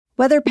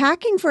Whether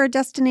packing for a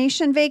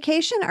destination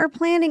vacation or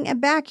planning a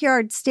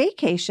backyard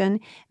staycation,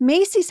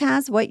 Macy's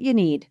has what you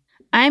need.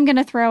 I'm going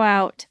to throw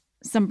out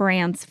some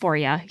brands for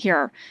you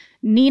here.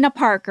 Nina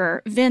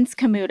Parker, Vince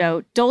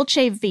Camuto,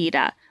 Dolce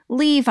Vita,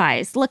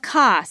 Levi's,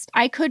 Lacoste.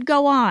 I could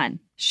go on.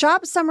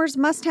 Shop summer's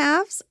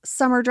must-haves,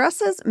 summer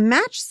dresses,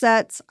 match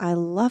sets. I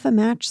love a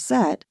match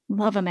set.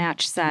 Love a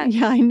match set.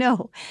 Yeah, I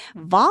know.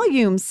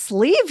 Volume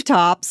sleeve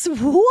tops.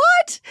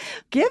 What?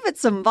 Give it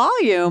some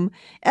volume.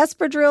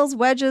 Espadrilles,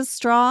 wedges,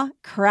 straw,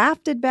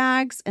 crafted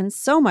bags, and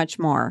so much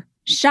more.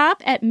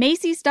 Shop at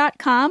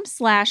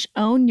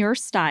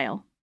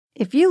Macys.com/ownyourstyle.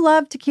 If you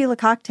love tequila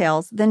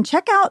cocktails, then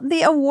check out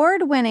the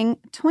award-winning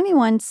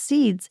 21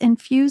 Seeds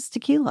Infused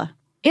Tequila.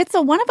 It's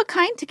a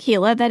one-of-a-kind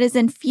tequila that is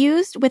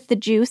infused with the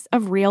juice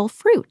of real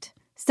fruit.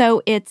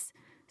 So it's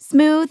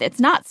smooth,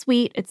 it's not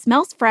sweet, it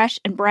smells fresh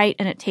and bright,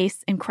 and it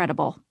tastes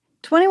incredible.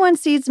 21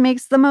 Seeds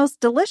makes the most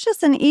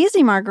delicious and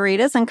easy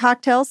margaritas and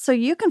cocktails so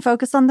you can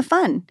focus on the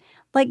fun,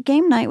 like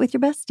game night with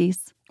your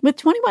besties. With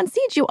 21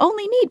 Seeds, you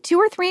only need 2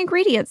 or 3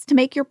 ingredients to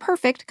make your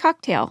perfect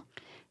cocktail.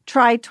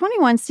 Try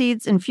 21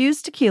 Seeds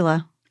Infused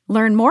Tequila.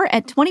 Learn more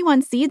at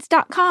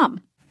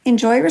 21seeds.com.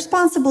 Enjoy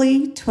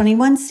responsibly.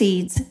 21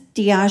 Seeds,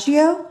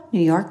 Diageo, New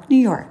York, New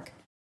York.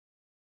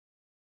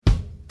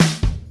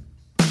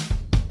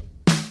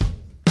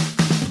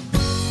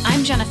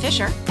 I'm Jenna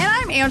Fisher. And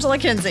I'm Angela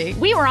Kinsey.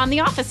 We were on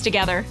The Office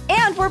together.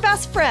 And we're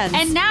best friends.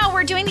 And now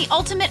we're doing the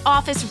Ultimate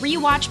Office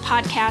Rewatch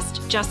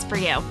podcast just for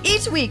you.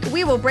 Each week,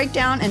 we will break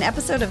down an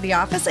episode of The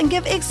Office and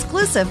give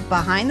exclusive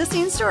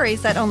behind-the-scenes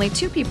stories that only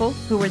 2 people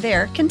who were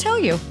there can tell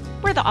you.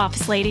 We're the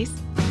Office ladies.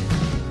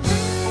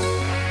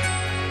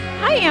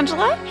 Hi,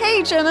 Angela.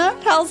 Hey, Jenna.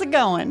 How's it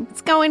going? It's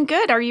going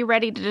good. Are you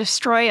ready to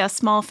destroy a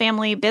small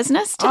family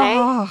business today?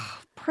 Oh,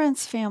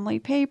 Prince family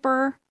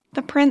paper.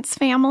 The Prince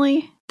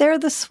family. They're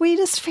the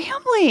sweetest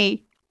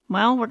family.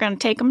 Well, we're going to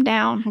take them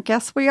down. I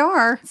guess we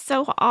are.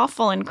 So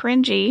awful and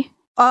cringy.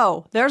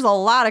 Oh, there's a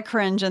lot of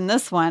cringe in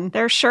this one.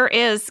 There sure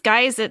is.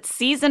 Guys, it's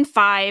Season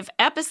 5,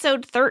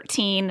 Episode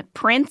 13,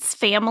 Prince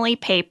Family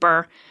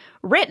Paper,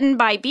 written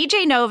by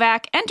BJ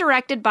Novak and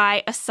directed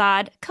by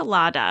Asad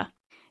Khalada.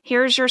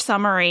 Here's your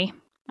summary.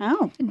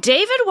 Oh.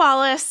 David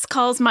Wallace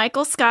calls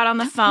Michael Scott on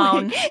the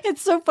phone. Wait,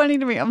 it's so funny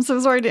to me. I'm so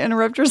sorry to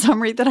interrupt your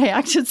summary that I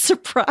acted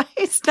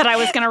surprised. That I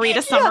was going to read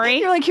a summary? Yeah,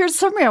 you're like, here's a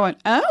summary. I went,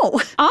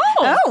 oh.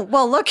 Oh,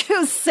 well, look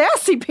who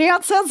Sassy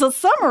Pants has a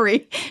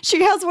summary.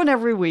 She has one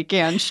every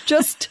weekend.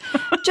 Just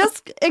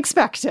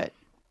expect it.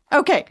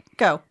 Okay,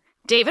 go.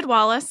 David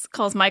Wallace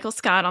calls Michael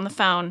Scott on the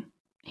phone.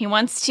 He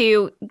wants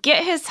to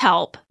get his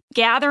help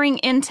gathering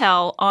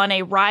intel on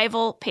a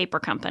rival paper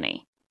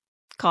company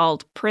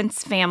called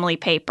Prince Family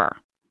Paper.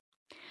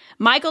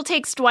 Michael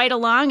takes Dwight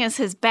along as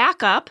his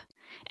backup,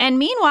 and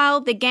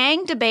meanwhile, the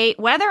gang debate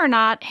whether or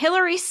not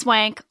Hilary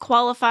Swank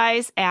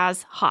qualifies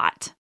as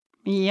hot.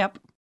 Yep.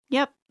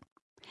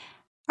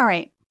 All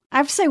right. I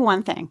have to say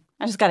one thing.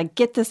 I just got to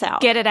get this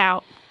out. Get it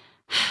out.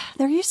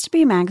 There used to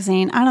be a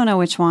magazine. I don't know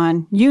which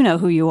one. You know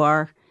who you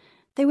are.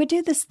 They would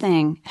do this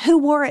thing. Who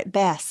wore it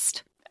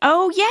best?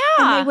 Oh, yeah.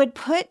 And they would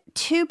put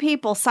 2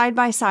 people side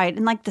by side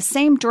in like the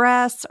same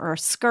dress or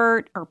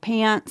skirt or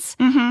pants.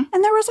 Mm-hmm.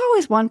 And there was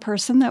always one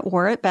person that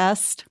wore it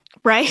best.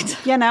 Right.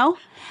 You know?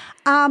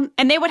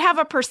 And they would have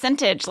a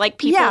percentage, like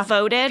people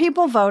voted.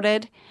 People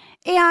voted.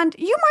 And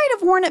you might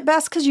have worn it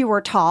best because you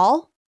were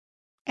tall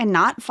and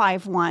not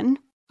 5'1".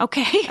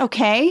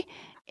 Okay.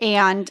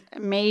 And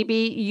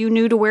maybe you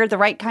knew to wear the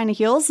right kind of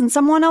heels and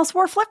someone else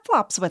wore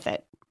flip-flops with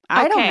it.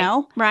 I don't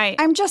know. Right.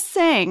 I'm just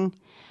saying,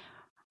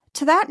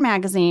 to that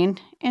magazine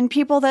and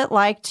people that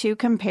like to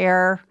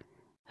compare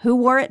who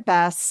wore it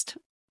best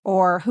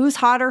or who's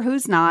hot or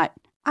who's not,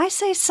 I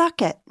say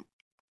suck it.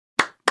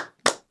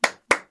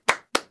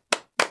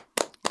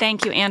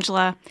 Thank you,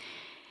 Angela.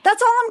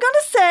 That's all I'm going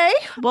to say.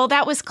 Well,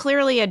 that was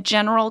clearly a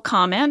general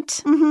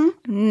comment.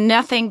 Mm-hmm.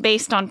 Nothing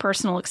based on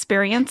personal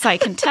experience, I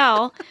can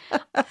tell.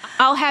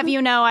 I'll have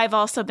you know I've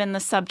also been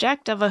the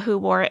subject of a Who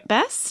Wore It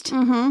Best.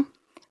 Mm-hmm.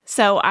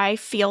 So I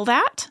feel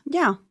that.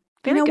 Yeah.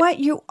 Very you know good. what?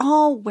 You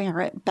all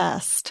wear it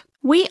best.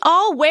 We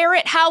all wear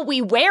it how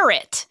we wear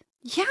it.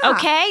 Yeah.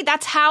 Okay?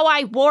 That's how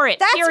I wore it,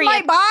 That's period.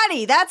 my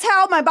body. That's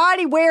how my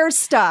body wears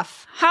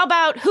stuff. How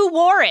about who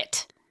wore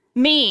it?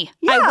 Me.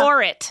 Yeah. I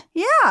wore it.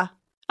 Yeah.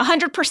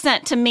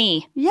 100% to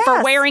me Yes.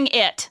 for wearing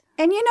it.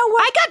 And you know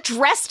what? I got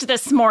dressed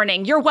this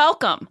morning. You're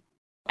welcome.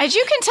 As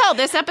you can tell,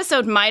 this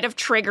episode might have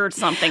triggered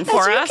something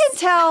for us. As you can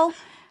tell,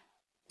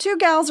 2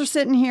 gals are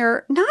sitting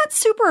here not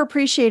super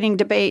appreciating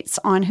debates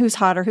on who's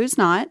hot or who's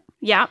not.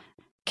 Yeah.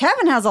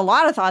 Kevin has a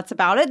lot of thoughts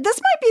about it. This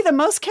might be the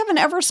most Kevin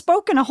ever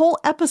spoke in a whole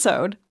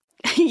episode.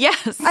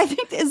 Yes. I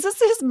think, is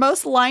this his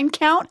most line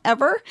count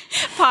ever?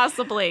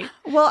 Possibly.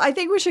 Well, I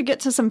think we should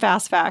get to some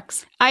fast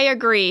facts. I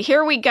agree.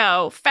 Here we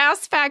go.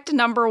 Fast fact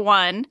number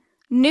 1.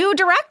 New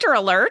director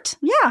alert.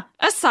 Yeah.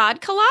 Asad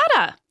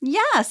Khalada.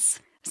 Yes.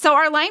 So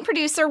our line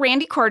producer,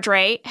 Randy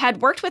Cordray,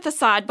 had worked with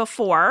Asad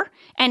before,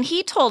 and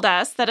he told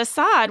us that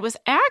Asad was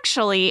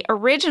actually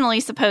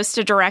originally supposed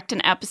to direct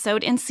an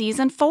episode in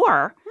season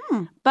 4.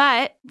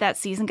 But that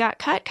season got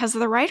cut because of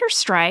the writer's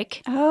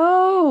strike.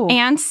 Oh.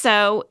 And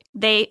so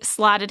they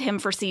slotted him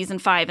for season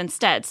 5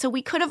 instead. So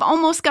we could have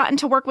almost gotten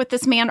to work with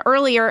this man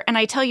earlier. And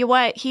I tell you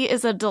what, he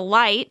is a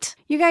delight.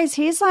 You guys,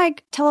 he's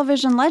like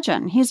television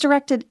legend. He's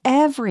directed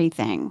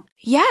everything.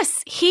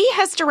 Yes, he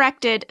has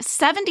directed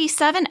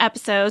 77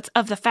 episodes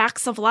of The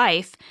Facts of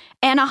Life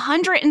and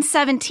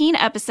 117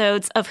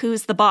 episodes of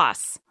Who's the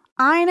Boss.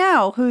 I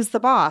know Who's the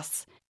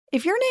Boss.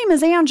 If your name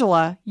is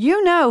Angela,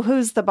 you know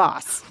Who's the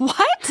Boss.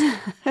 What?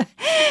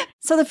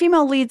 So the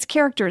female lead's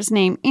character is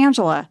named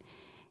Angela.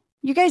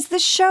 You guys,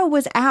 this show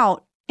was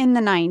out in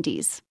the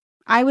 90s.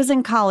 I was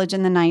in college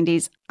in the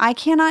 90s. I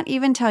cannot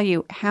even tell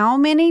you how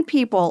many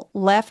people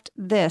left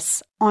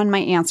this on my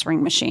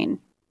answering machine.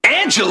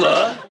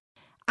 Angela!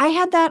 I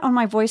had that on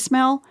my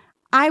voicemail,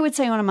 I would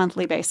say on a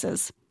monthly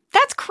basis.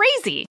 That's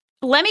crazy.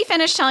 Let me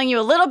finish telling you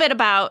a little bit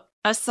about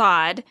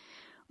Assad.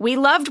 We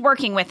loved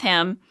working with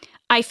him.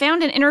 I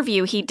found an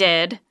interview he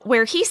did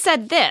where he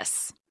said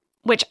this,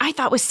 which I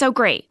thought was so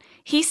great.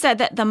 He said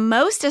that the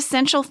most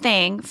essential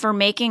thing for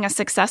making a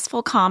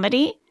successful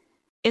comedy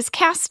is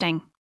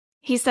casting.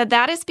 He said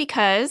that is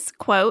because,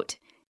 quote,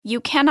 you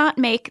cannot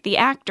make the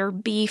actor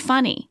be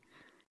funny.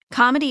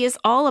 Comedy is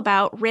all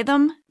about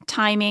rhythm,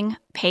 timing,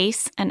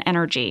 pace, and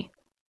energy.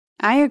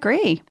 I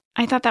agree.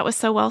 I thought that was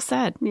so well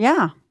said.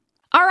 Yeah.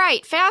 All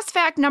right, fast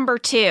fact number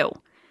 2.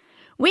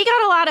 We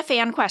got a lot of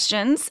fan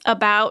questions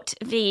about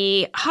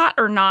the Hot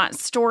or Not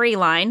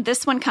storyline.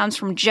 This one comes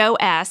from Joe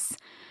S.,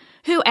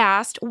 who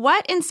asked,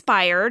 what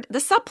inspired the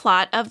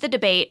subplot of the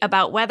debate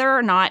about whether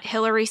or not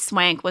Hilary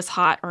Swank was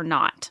hot or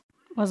not?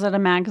 Was it a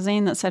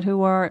magazine that said who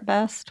wore it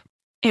best?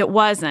 It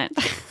wasn't.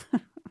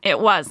 It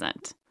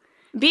wasn't.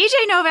 BJ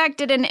Novak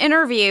did an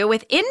interview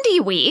with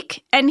Indie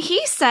Week, and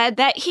he said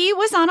that he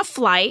was on a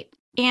flight,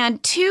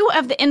 and 2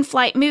 of the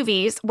in-flight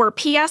movies were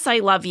P.S. I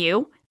Love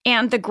You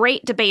and The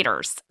Great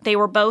Debaters. They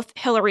were both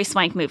Hilary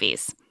Swank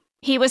movies.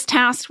 He was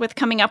tasked with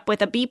coming up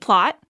with a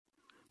B-plot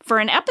for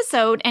an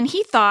episode, and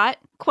he thought,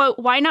 quote,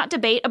 why not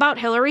debate about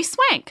Hilary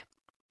Swank?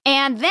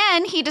 And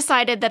then he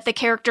decided that the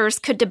characters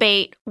could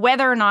debate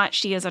whether or not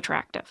she is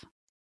attractive.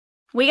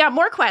 We got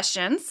more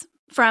questions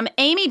from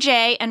Amy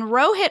J. and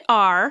Rohit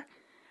R.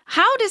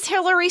 How does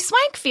Hilary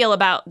Swank feel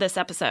about this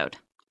episode?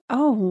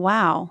 Oh,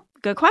 wow.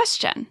 Good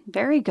question.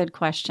 Very good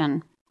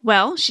question.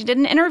 Well, she did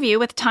an interview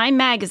with Time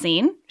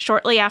magazine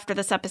shortly after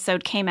this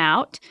episode came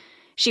out.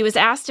 She was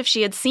asked if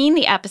she had seen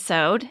the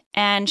episode,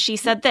 and she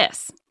said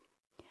this,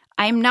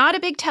 I'm not a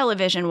big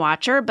television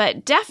watcher,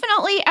 but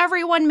definitely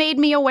everyone made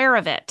me aware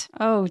of it.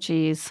 Oh,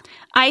 geez.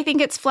 I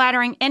think it's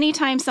flattering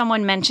anytime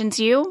someone mentions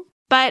you,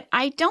 but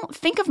I don't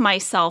think of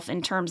myself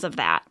in terms of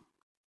that.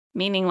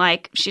 Meaning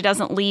like she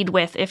doesn't lead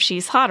with if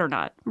she's hot or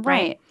not.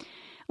 Right.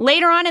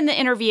 Later on in the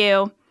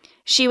interview,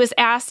 she was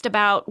asked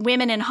about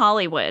women in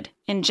Hollywood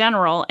in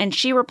general, and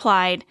she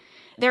replied,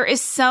 there is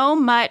so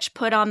much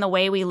put on the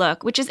way we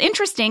look, which is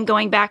interesting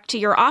going back to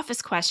your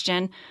office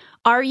question,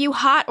 are you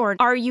hot or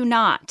are you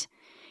not?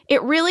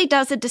 It really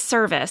does a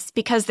disservice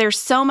because there's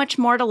so much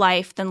more to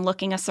life than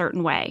looking a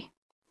certain way.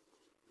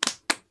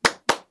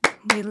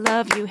 We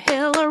love you,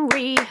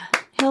 Hilary.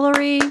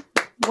 Hilary,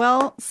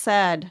 well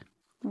said.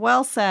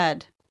 Well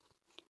said.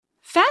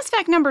 Fast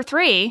fact number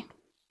 3,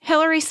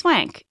 Hilary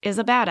Swank is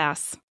a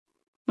badass.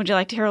 Would you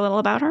like to hear a little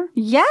about her?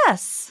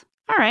 Yes.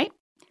 All right.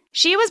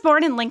 She was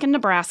born in Lincoln,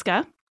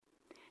 Nebraska.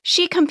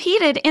 She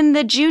competed in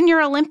the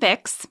Junior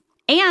Olympics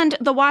and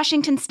the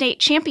Washington State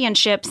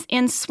Championships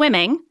in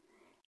swimming,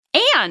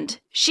 and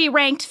she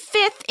ranked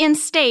 5th in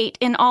state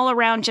in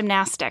all-around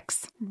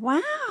gymnastics.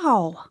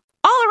 Wow.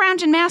 All-around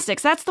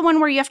gymnastics, that's the one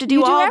where you have to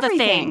do all everything.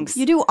 The things.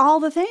 You do all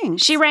the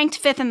things. She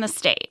ranked 5th in the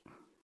state.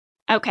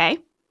 Okay.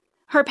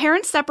 Her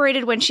parents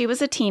separated when she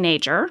was a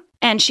teenager,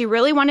 and she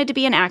really wanted to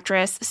be an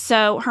actress,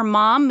 so her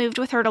mom moved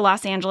with her to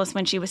Los Angeles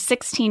when she was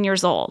 16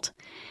 years old.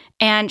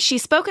 And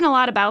she's spoken a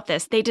lot about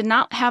this. They did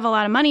not have a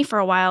lot of money for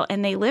a while,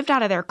 and they lived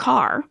out of their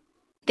car.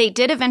 They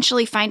did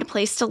eventually find a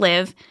place to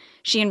live.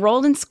 She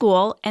enrolled in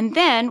school, and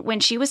then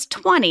when she was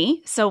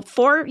 20, so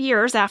 4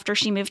 years after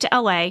she moved to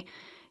LA,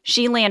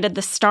 she landed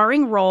the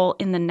starring role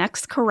in the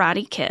next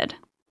Karate Kid.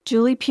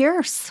 Julie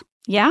Pierce.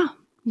 Yeah.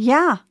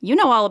 Yeah. You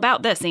know all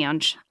about this,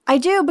 Ange. I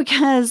do,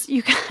 because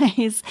you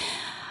guys,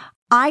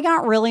 I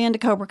got really into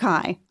Cobra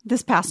Kai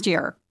this past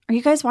year. Are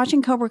you guys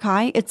watching Cobra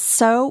Kai? It's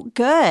so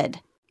good.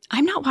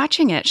 I'm not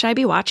watching it. Should I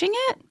be watching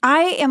it?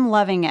 I am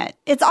loving it.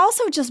 It's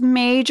also just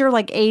major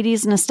like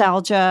 80s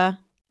nostalgia.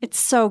 It's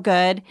so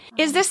good.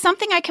 Is this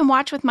something I can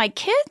watch with my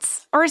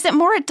kids? Or is it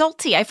more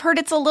adulty? I've heard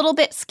it's a little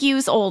bit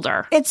skews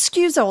older. It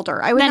skews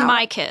older. Than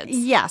my kids.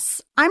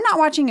 Yes. I'm not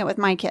watching it with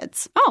my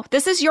kids. Oh,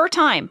 this is your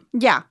time.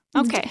 Yeah.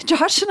 Okay.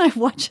 Josh and I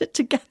watch it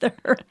together.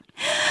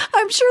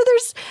 I'm sure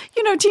there's,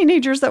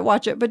 teenagers that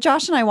watch it, but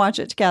Josh and I watch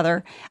it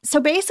together. So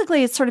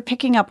basically, it's sort of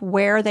picking up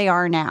where they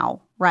are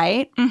now,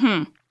 right?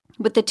 Mm-hmm.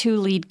 With the 2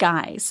 lead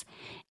guys.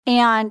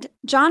 And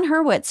John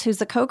Hurwitz, who's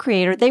the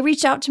co-creator, they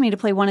reached out to me to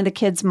play one of the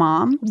kids'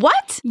 mom.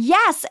 What?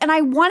 Yes. And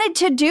I wanted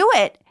to do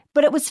it,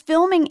 but it was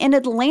filming in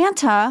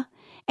Atlanta.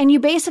 And you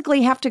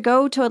basically have to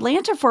go to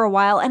Atlanta for a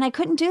while. And I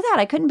couldn't do that.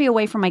 I couldn't be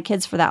away from my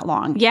kids for that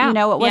long. Yeah. You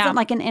know, it wasn't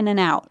like an in and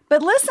out.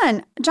 But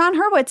listen, John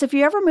Hurwitz, if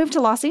you ever move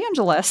to Los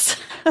Angeles,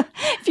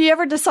 if you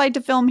ever decide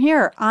to film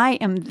here, I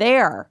am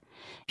there.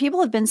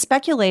 People have been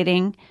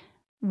speculating,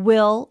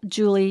 will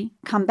Julie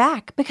come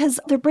back? Because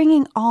they're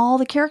bringing all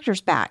the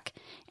characters back.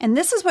 And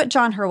this is what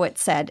John Hurwitz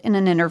said in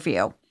an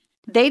interview.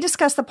 They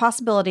discussed the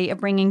possibility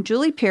of bringing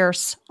Julie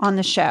Pierce on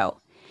the show.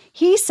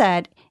 He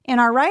said, in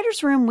our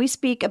writer's room, we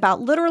speak about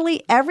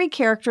literally every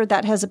character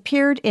that has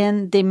appeared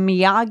in the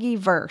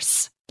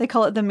Miyagi-verse. They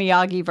call it the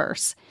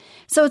Miyagi-verse.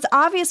 So it's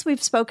obvious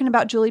we've spoken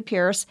about Julie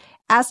Pierce.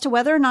 As to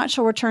whether or not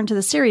she'll return to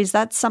the series,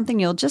 that's something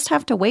you'll just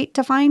have to wait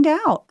to find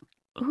out.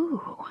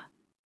 Ooh.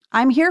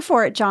 I'm here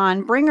for it,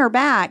 John. Bring her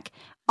back.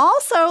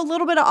 Also, a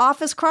little bit of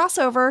Office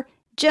crossover.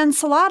 Jen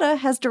Salata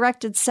has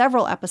directed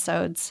several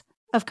episodes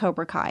of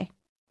Cobra Kai.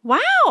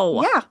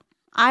 Wow. Yeah.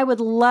 I would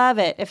love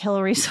it if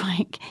Hilary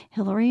Swank,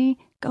 Hilary,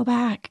 go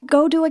back.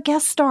 Go do a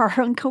guest star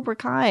on Cobra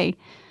Kai.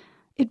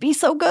 It'd be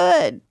so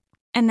good.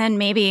 And then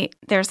maybe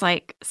there's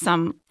like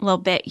some little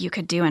bit you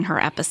could do in her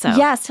episode.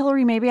 Yes,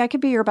 Hilary, maybe I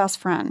could be your best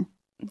friend.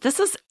 This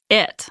is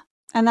it.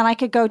 And then I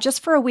could go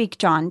just for a week,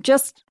 John.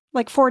 Just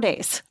like 4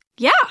 days.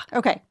 Yeah.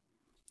 Okay.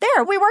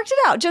 There, we worked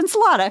it out. Jen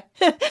Salata.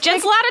 Jen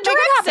Salata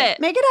directs it.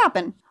 Make it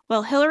happen.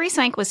 Well, Hilary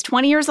Swank was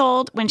 20 years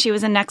old when she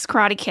was in Next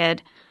Karate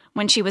Kid.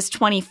 When she was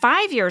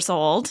 25 years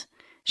old,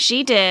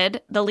 she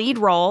did the lead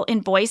role in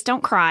Boys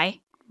Don't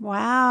Cry.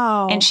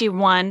 Wow. And she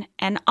won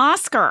an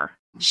Oscar.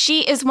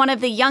 She is one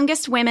of the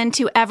youngest women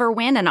to ever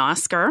win an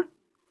Oscar.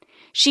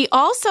 She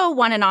also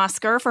won an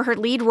Oscar for her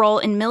lead role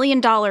in $1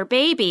 Million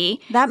Baby.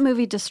 That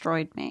movie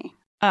destroyed me.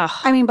 Ugh.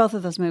 I mean, both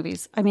of those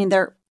movies. I mean,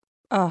 they're,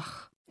 ugh.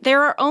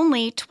 There are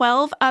only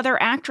 12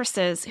 other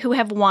actresses who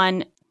have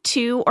won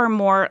 2 or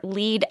more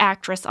lead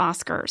actress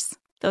Oscars.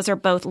 Those are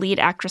both lead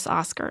actress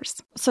Oscars.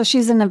 So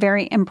she's in a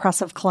very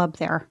impressive club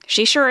there.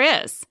 She sure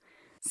is.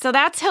 So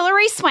that's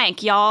Hilary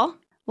Swank, y'all.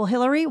 Well,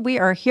 Hilary, we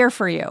are here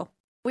for you.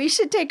 We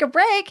should take a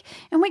break,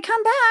 and we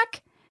come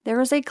back.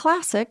 There is a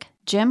classic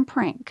Jim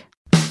prank.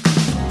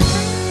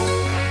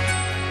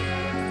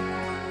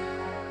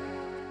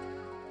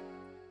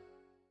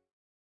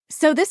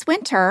 So this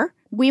winter,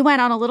 we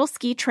went on a little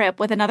ski trip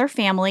with another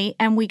family,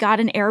 and we got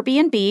an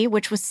Airbnb,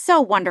 which was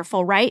so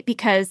wonderful, right?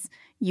 Because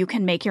you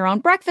can make your own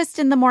breakfast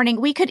in the morning.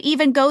 We could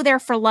even go there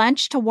for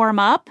lunch to warm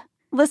up.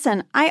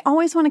 Listen, I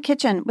always want a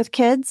kitchen with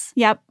kids.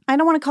 Yep. I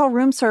don't want to call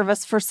room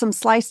service for some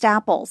sliced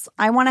apples.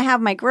 I want to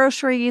have my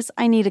groceries.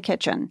 I need a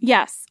kitchen.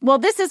 Yes. Well,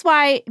 this is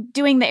why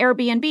doing the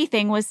Airbnb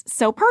thing was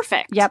so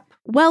perfect. Yep.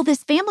 Well,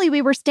 this family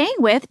we were staying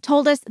with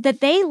told us that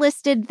they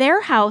listed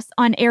their house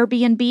on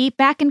Airbnb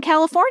back in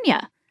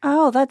California.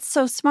 Oh, that's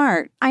so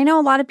smart. I know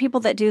a lot of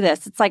people that do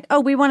this. It's like, oh,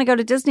 we want to go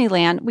to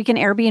Disneyland. We can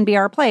Airbnb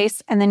our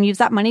place and then use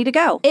that money to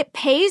go. It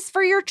pays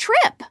for your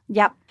trip.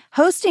 Yep.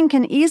 Hosting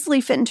can easily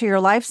fit into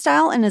your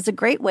lifestyle and is a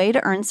great way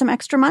to earn some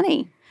extra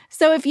money.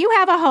 So if you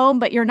have a home,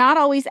 but you're not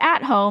always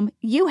at home,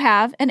 you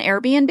have an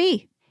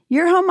Airbnb.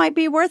 Your home might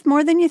be worth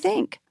more than you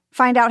think.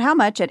 Find out how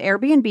much at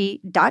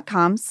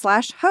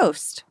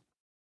airbnb.com/host.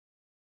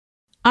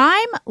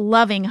 I'm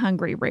loving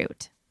Hungry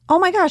Root. Oh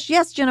my gosh,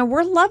 yes, Jenna,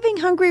 we're loving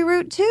Hungry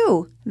Root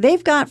too.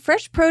 They've got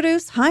fresh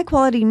produce,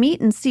 high-quality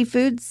meat and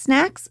seafood,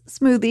 snacks,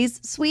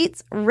 smoothies,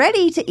 sweets,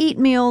 ready-to-eat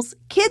meals,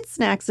 kids'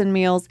 snacks and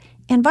meals,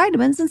 and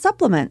vitamins and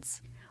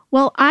supplements.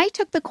 Well, I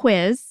took the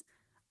quiz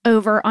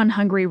over on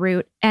Hungry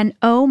Root, and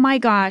oh my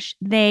gosh,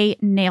 they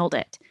nailed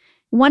it.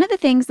 One of the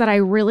things that I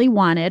really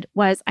wanted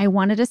was I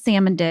wanted a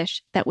salmon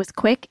dish that was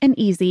quick and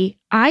easy.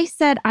 I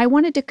said I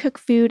wanted to cook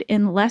food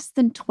in less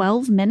than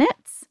 12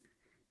 minutes.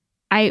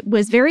 I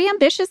was very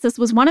ambitious. This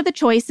was one of the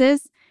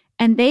choices.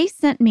 And they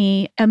sent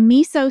me a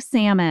miso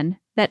salmon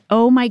that,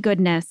 oh my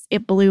goodness,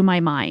 it blew my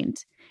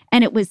mind.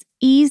 And it was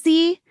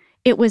easy.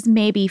 It was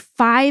maybe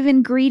 5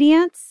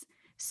 ingredients.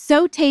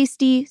 So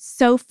tasty,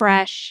 so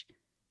fresh.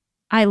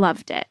 I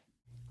loved it.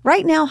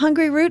 Right now,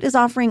 Hungry Root is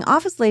offering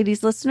Office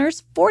Ladies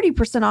listeners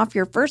 40% off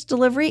your first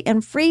delivery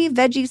and free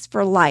veggies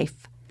for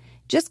life.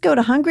 Just go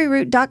to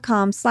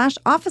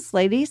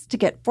hungryroot.com/officeladies to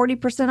get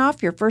 40%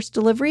 off your first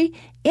delivery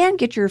and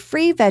get your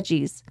free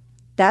veggies.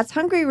 That's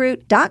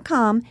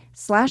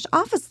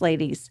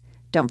hungryroot.com/officeladies.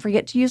 Don't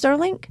forget to use our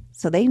link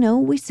so they know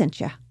we sent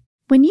you.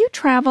 When you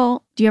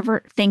travel, do you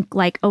ever think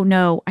like, oh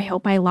no, I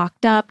hope I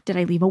locked up? Did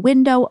I leave a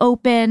window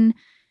open?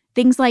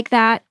 Things like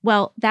that.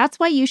 Well, that's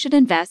why you should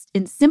invest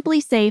in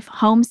Simply Safe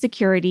Home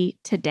Security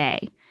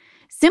today.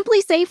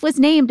 Simply Safe was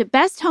named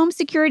Best Home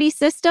Security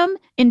System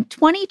in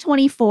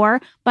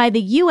 2024 by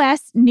the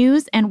U.S.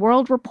 News and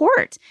World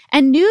Report,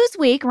 and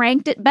Newsweek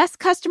ranked it Best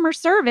Customer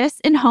Service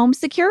in Home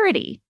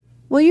Security.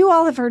 Well, you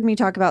all have heard me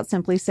talk about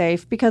Simply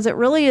Safe because it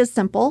really is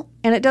simple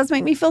and it does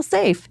make me feel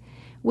safe.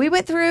 We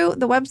went through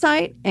the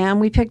website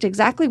and we picked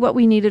exactly what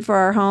we needed for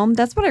our home.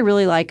 That's what I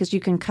really like is you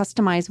can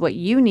customize what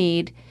you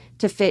need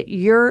to fit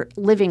your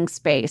living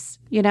space,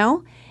 you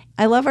know?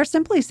 I love our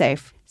Simply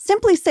Safe.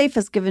 Simply Safe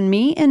has given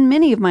me and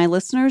many of my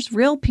listeners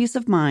real peace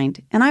of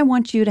mind, and I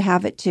want you to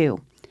have it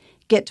too.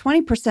 Get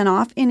 20%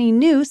 off any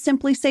new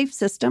Simply Safe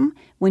system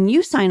when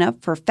you sign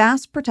up for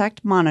Fast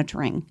Protect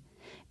monitoring.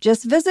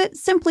 Just visit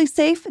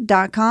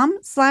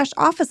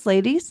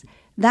simplysafe.com/officeladies.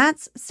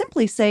 That's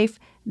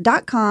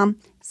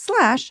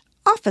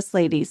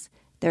simplysafe.com/officeladies.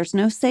 There's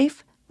no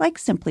safe like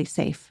Simply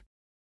Safe.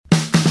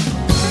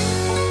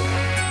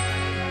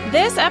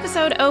 This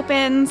episode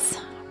opens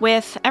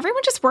with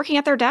everyone just working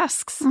at their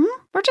desks. Mm-hmm.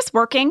 We're just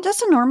working.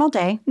 Just a normal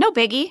day. No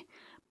biggie.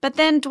 But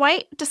then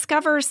Dwight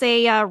discovers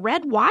a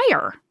red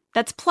wire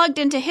that's plugged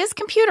into his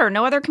computer.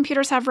 No other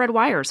computers have red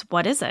wires.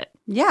 What is it?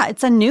 Yeah,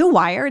 it's a new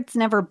wire. It's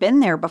never been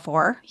there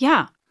before.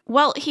 Yeah.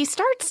 Well, he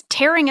starts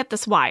tearing at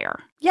this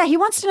wire. Yeah, he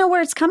wants to know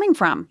where it's coming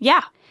from.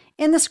 Yeah.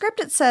 In the script,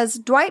 it says,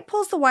 Dwight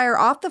pulls the wire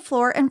off the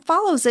floor and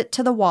follows it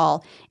to the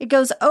wall. It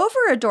goes over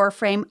a door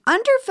frame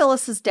under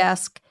Phyllis's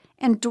desk,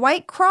 and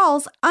Dwight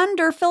crawls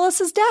under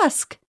Phyllis's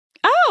desk.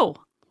 Oh,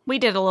 we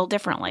did a little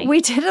differently. We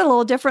did it a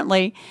little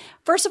differently.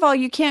 First of all,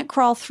 you can't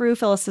crawl through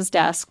Phyllis's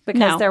desk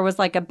because there was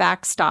like a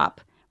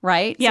backstop,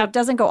 right? Yeah. So it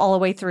doesn't go all the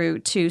way through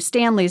to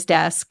Stanley's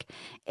desk.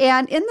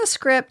 And in the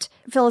script,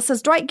 Phyllis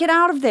says, Dwight, get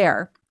out of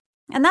there.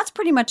 And that's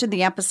pretty much in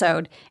the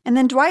episode. And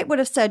then Dwight would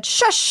have said,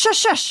 shush, shush,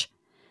 shush.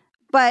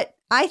 But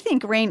I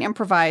think Rain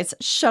improvised,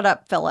 shut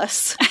up,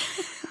 Phyllis.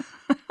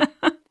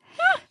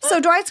 So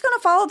Dwight's going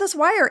to follow this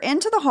wire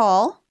into the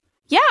hall.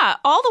 Yeah,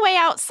 all the way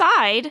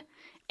outside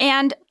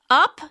and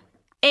up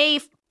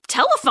a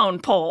telephone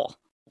pole,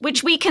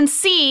 which we can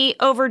see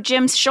over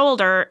Jim's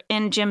shoulder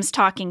in Jim's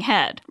talking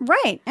head.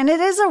 Right. And it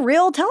is a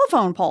real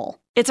telephone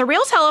pole. It's a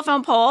real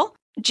telephone pole.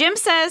 Jim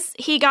says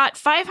he got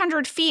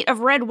 500 feet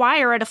of red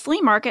wire at a flea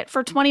market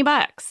for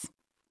 $20.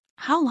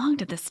 How long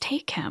did this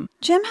take him?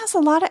 Jim has a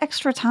lot of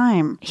extra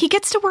time. He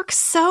gets to work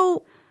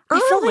so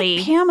early. I feel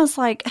like Pam is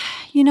like,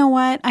 you know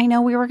what? I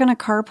know we were going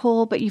to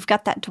carpool, but you've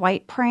got that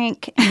Dwight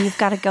prank and you've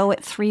got to go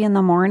at 3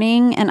 a.m.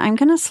 and I'm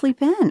going to sleep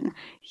in.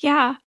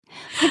 Yeah.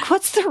 Like,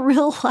 what's the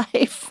real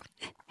life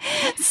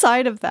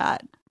side of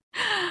that?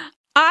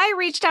 I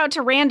reached out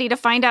to Randy to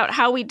find out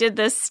how we did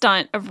this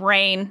stunt of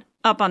Rain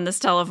up on this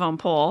telephone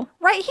pole.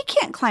 Right. He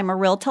can't climb a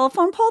real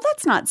telephone pole.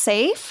 That's not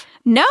safe.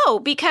 No,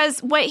 because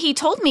what he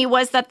told me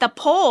was that the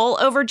pole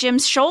over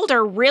Jim's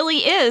shoulder really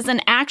is an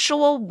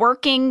actual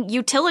working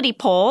utility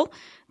pole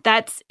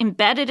that's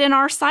embedded in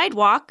our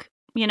sidewalk,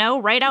 you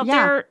know, right out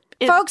there.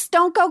 Folks,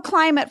 don't go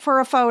climb it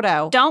for a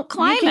photo. Don't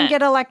climb it. You can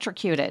get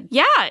electrocuted.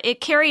 Yeah,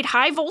 it carried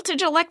high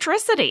voltage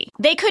electricity.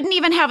 They couldn't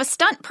even have a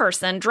stunt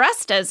person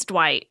dressed as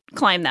Dwight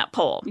climb that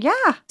pole.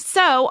 Yeah.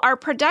 So our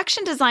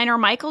production designer,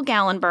 Michael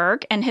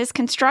Gallenberg, and his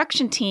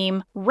construction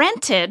team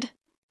rented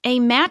a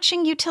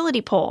matching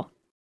utility pole.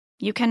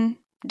 You can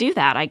do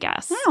that, I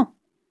guess. No.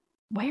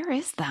 Where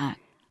is that?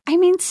 I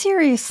mean,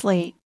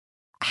 seriously,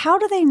 how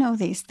do they know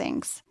these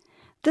things?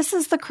 This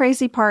is the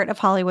crazy part of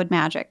Hollywood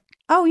magic.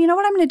 Oh, you know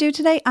what I'm going to do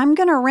today? I'm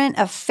going to rent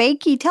a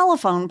fakey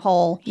telephone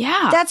pole.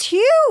 Yeah. That's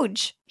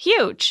huge.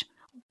 Huge.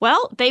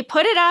 Well, they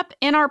put it up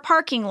in our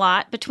parking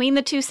lot between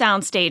the two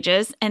sound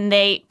stages, and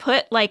they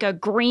put like a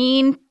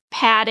green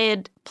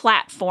padded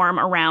platform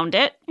around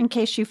it. In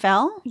case you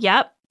fell?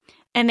 Yep.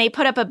 And they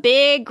put up a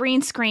big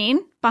green screen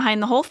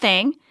behind the whole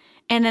thing.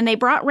 And then they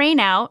brought Rain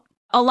out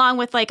along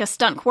with like a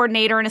stunt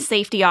coordinator and a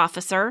safety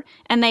officer.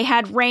 And they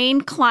had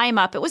Rain climb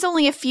up. It was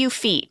only a few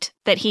feet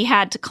that he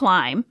had to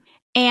climb.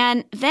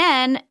 And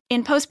then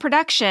in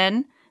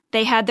post-production,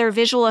 they had their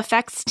visual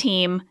effects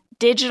team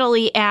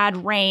digitally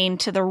add Rain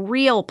to the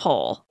real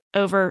pole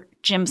over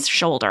Jim's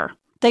shoulder.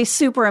 They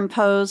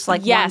superimpose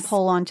like Yes. one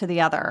pole onto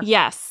the other.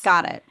 Yes.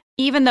 Got it.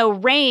 Even though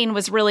Rain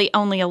was really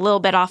only a little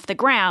bit off the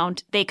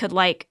ground, they could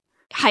like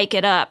hike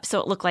it up so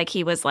it looked like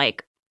he was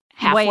like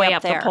halfway Way up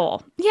up there. the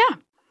pole. Yeah.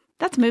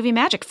 That's movie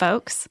magic,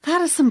 folks.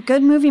 That is some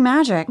good movie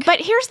magic. But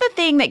here's the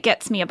thing that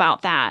gets me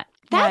about that.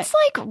 That's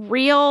like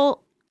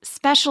real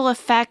special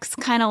effects,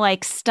 kind of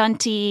like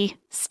stunty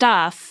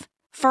stuff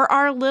for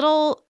our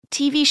little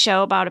TV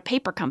show about a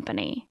paper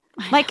company.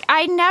 Like,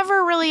 I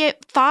never really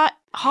thought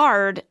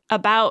hard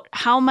about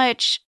how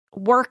much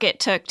work it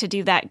took to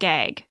do that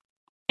gag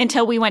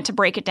until we went to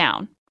break it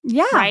down.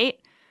 Yeah. Right?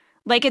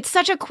 Like, it's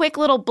such a quick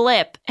little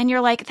blip, and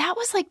you're like, that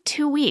was like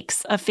 2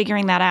 weeks of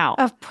figuring that out.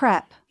 Of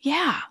prep.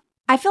 Yeah.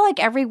 I feel like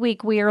every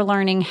week we are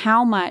learning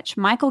how much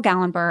Michael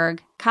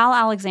Gallenberg, Kyle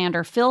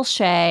Alexander, Phil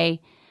Shea,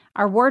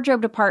 our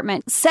wardrobe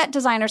department, set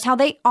designers, how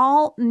they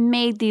all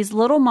made these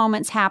little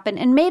moments happen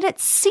and made it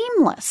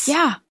seamless.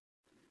 Yeah.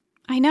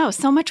 I know.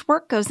 So much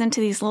work goes into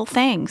these little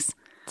things.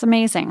 It's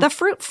amazing. The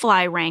fruit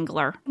fly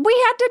wrangler.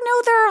 We had to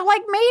know their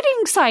like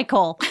mating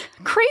cycle.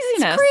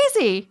 Craziness. It's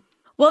crazy.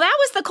 Well, that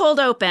was the cold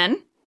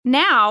open.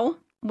 Now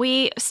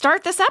we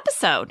start this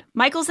episode.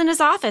 Michael's in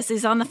his office.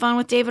 He's on the phone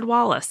with David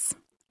Wallace.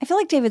 I feel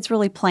like David's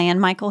really playing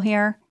Michael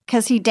here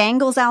because he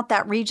dangles out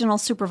that regional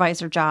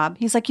supervisor job.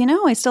 He's like,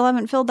 I still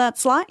haven't filled that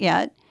slot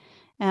yet.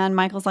 And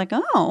Michael's like,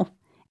 oh.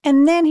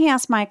 And then he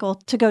asked Michael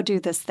to go do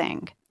this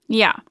thing.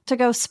 Yeah. To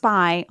go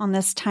spy on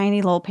this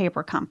tiny little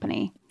paper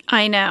company.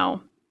 I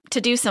know. To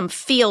do some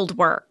field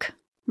work.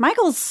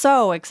 Michael's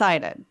so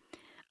excited.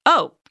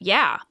 Oh,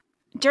 yeah.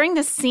 During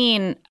this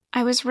scene,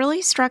 I was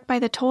really struck by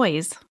the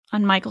toys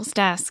on Michael's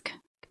desk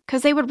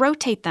because they would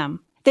rotate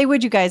them. They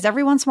would, you guys.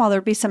 Every once in a while,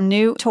 there'd be some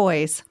new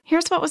toys.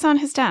 Here's what was on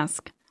his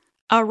desk.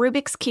 A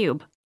Rubik's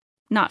Cube,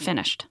 not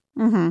finished.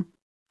 Mm-hmm.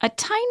 A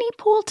tiny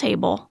pool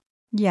table.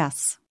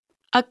 Yes.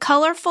 A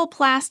colorful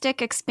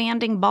plastic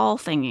expanding ball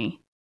thingy.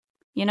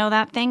 You know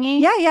that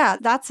thingy? Yeah,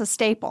 that's a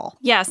staple.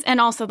 Yes,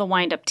 and also the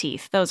wind-up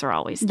teeth. Those are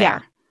always there.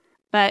 Yeah.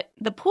 But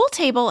the pool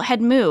table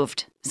had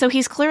moved, so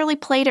he's clearly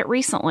played it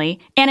recently,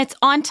 and it's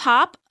on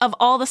top of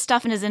all the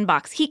stuff in his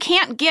inbox. He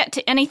can't get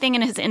to anything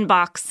in his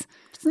inbox.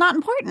 It's not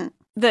important.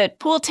 The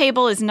pool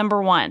table is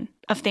number one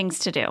of things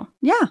to do.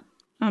 Yeah.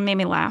 It made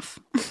me laugh.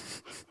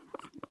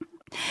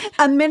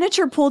 A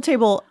miniature pool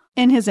table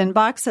in his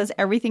inbox says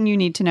everything you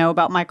need to know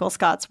about Michael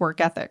Scott's work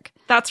ethic.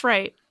 That's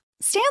right.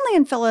 Stanley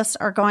and Phyllis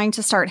are going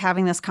to start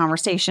having this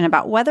conversation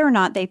about whether or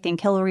not they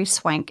think Hilary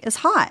Swank is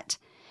hot.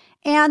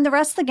 And the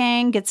rest of the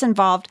gang gets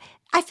involved.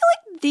 I feel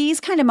like these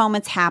kind of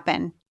moments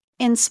happen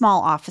in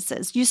small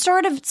offices. You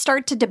sort of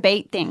start to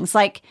debate things,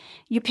 like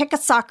you pick a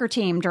soccer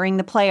team during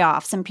the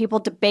playoffs and people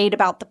debate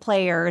about the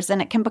players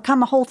and it can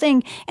become a whole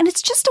thing. And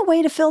it's just a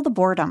way to fill the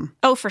boredom.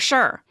 Oh, for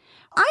sure.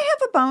 I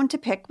have a bone to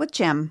pick with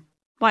Jim.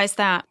 Why is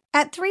that?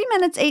 At 3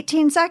 minutes,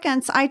 18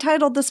 seconds, I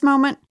titled this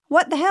moment,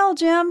 "What the hell,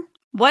 Jim?"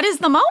 What is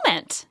the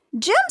moment?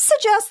 Jim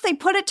suggests they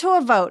put it to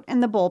a vote in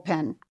the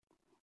bullpen.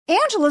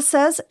 Angela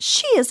says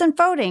she isn't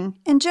voting,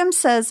 and Jim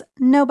says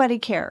nobody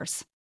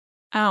cares.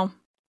 Oh,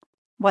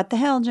 What the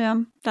hell,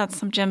 Jim? that's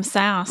some Jim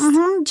sass.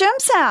 Mm-hmm. Jim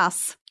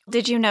sass.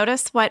 Did you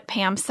notice what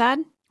Pam said?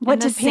 What in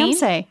did this Pam scene?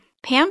 say?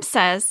 Pam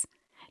says,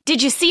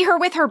 "Did you see her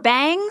with her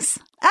bangs?"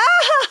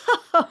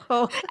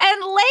 Oh,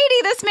 And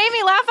lady, this made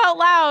me laugh out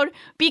loud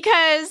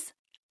because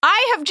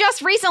I have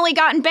just recently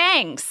gotten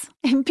bangs.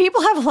 and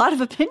people have a lot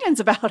of opinions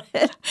about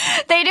it.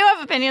 They do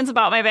have opinions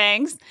about my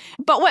bangs.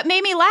 But what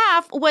made me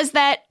laugh was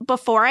that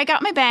before I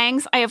got my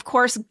bangs, I, of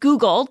course,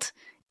 Googled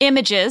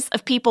images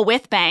of people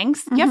with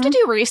bangs. You have to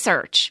do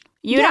research.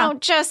 You Yeah.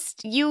 don't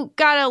just, you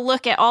got to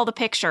look at all the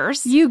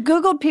pictures. You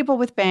Googled people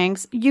with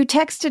bangs. You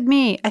texted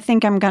me, "I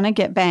think I'm going to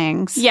get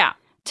bangs." Yeah.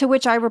 To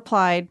which I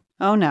replied,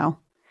 "Oh, no."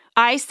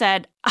 I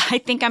said, I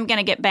think I'm going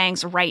to get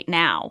bangs right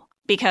now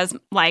because,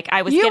 like,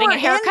 I was You getting were a in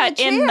haircut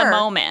the in the chair.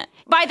 moment.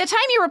 By the time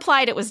you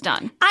replied, it was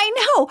done. I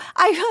know.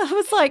 I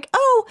was like,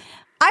 oh,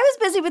 I was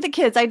busy with the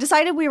kids. I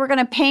decided we were going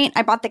to paint.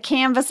 I bought the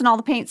canvas and all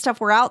the paint stuff.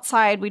 We're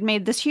outside. We'd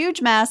made this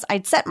huge mess.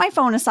 I'd set my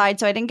phone aside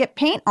so I didn't get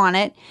paint on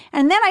it.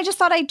 And then I just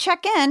thought I'd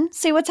check in,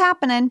 see what's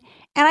happening.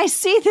 And I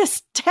see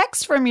this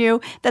text from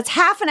you that's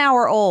half an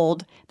hour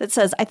old that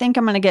says, "I think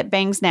I'm going to get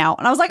bangs now."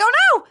 And I was like, oh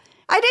no,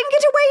 I didn't get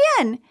to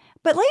weigh in.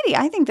 But lady,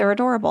 I think they're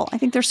adorable. I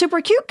think they're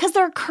super cute because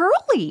they're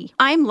curly.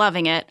 I'm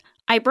loving it.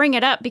 I bring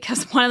it up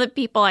because one of the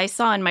people I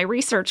saw in my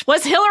research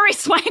was Hilary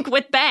Swank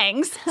with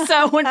bangs.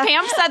 So when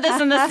Pam said this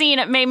in the scene,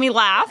 it made me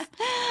laugh.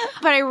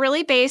 But I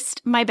really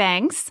based my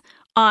bangs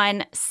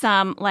on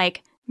some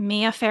like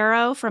Mia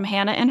Farrow from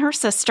Hannah and Her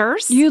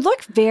Sisters. You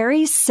look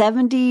very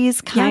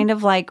 70s, kind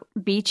of like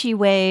beachy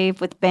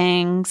wave with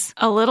bangs.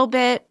 A little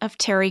bit of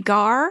Terry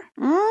Garr.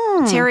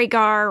 Mm. Terry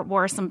Garr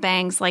wore some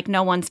bangs like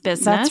no one's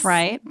business. That's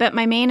right. But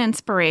my main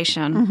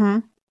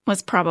inspiration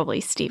was probably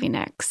Stevie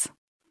Nicks.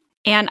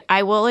 And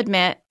I will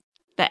admit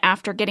that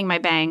after getting my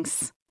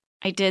bangs,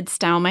 I did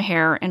style my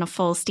hair in a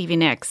full Stevie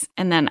Nicks,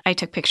 and then I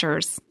took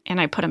pictures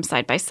and I put them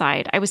side by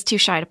side. I was too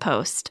shy to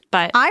post,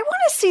 but I want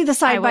to see the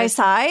side by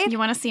side. You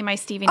want to see my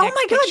Stevie Oh Nicks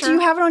my God, picture? do you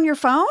have it on your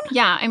phone?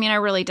 Yeah, I mean, I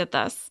really did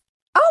this.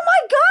 Oh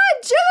my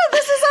God,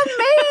 Jenna, this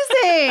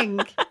is amazing.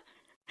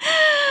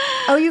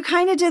 Oh, you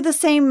kind of did the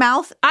same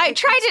mouth I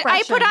tried it. I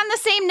expression. put on the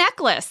same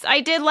necklace.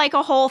 I did like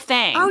a whole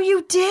thing. Oh,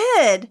 you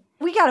did.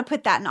 We got to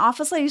put that in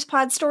Office Ladies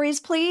Pod Stories,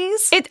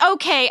 please. It's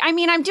okay. I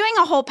mean, I'm doing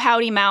a whole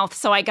pouty mouth,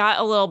 so I got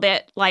a little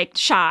bit like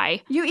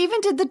shy. You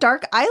even did the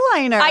dark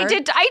eyeliner. I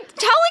did. I'm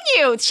telling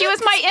you, she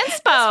was my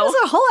inspo. This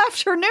was a whole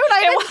afternoon.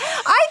 I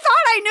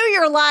thought I knew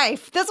your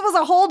life. This was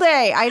a whole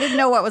day. I didn't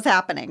know what was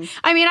happening.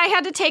 I mean, I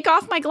had to take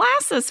off my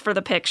glasses for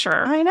the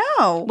picture, I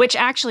know. which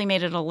actually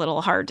made it a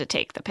little hard to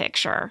take the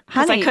picture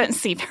because I Honey. couldn't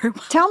see very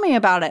well. Tell me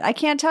about it. I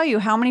can't tell you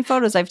how many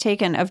photos I've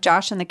taken of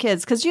Josh and the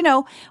kids. Because, you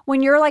know,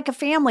 when you're like a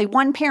family,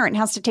 one parent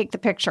has to take the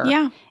picture.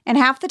 Yeah. And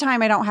half the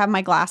time I don't have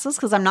my glasses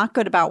because I'm not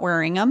good about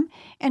wearing them.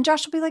 And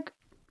Josh will be like,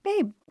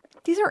 "Babe,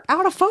 these are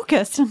out of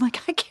focus." And I'm like,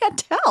 I can't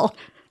tell.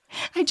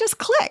 I just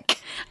click.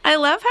 I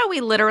love how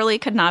we literally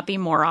could not be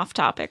more off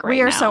topic right now.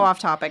 We are so off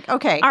topic.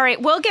 Okay. All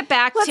right, we'll get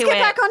back Let's to get it.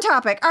 back on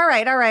topic. All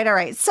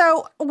right.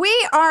 So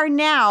we are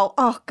now,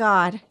 oh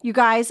God, you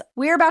guys,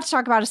 we're about to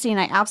talk about a scene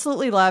I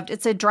absolutely loved.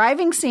 It's a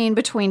driving scene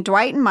between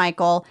Dwight and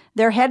Michael.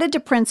 They're headed to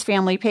Prince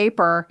Family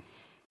Paper.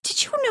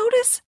 Did you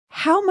notice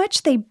how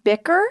much they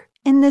bicker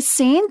in this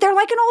scene? They're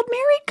like an old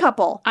married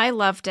couple. I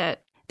loved it.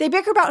 They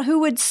bicker about who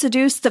would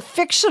seduce the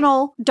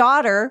fictional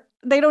daughter.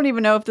 They don't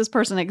even know if this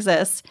person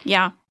exists.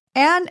 Yeah.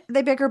 And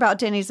they bicker about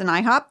Denny's and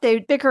IHOP. They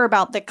bicker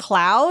about the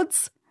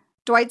clouds.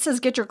 Dwight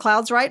says, "Get your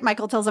clouds right."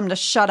 Michael tells him to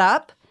shut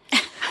up.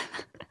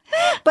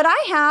 But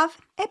I have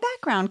a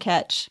background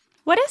catch.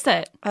 What is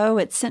it? Oh,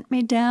 it sent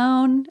me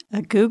down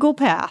a Google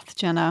path,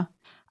 Jenna.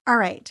 All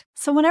right.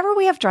 So whenever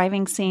we have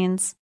driving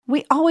scenes,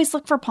 we always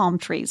look for palm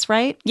trees,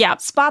 right? Yeah.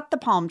 Spot the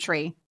palm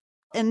tree.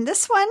 In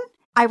this one,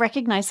 I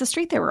recognize the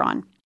street they were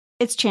on.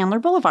 It's Chandler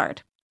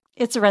Boulevard.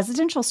 It's a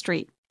residential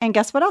street. And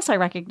guess what else I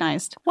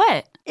recognized?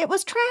 What? It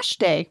was trash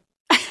day.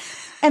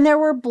 And there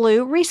were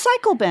blue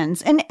recycle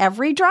bins in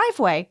every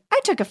driveway. I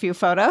took a few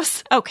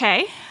photos.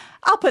 Okay.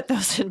 I'll put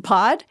those in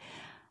pod.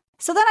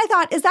 So then I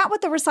thought, is that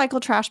what the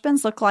recycled trash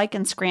bins look like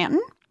in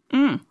Scranton?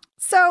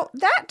 So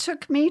that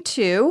took me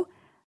to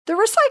the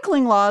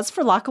recycling laws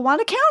for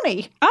Lackawanna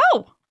County.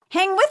 Oh.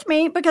 Hang with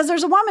me because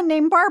there's a woman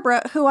named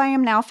Barbara who I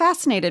am now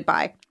fascinated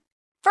by.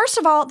 First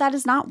of all, that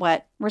is not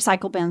what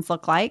recycle bins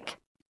look like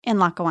in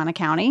Lackawanna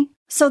County.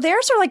 So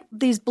theirs are like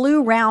these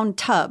blue round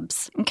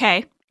tubs.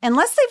 Okay.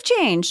 Unless they've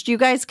changed, you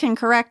guys can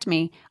correct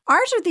me.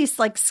 Ours are these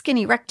like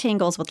skinny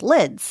rectangles with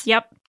lids.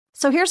 Yep.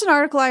 So here's an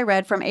article I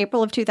read from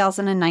April of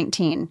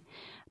 2019.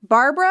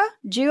 Barbara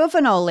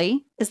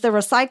Giovanoli is the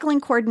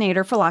recycling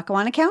coordinator for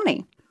Lackawanna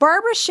County.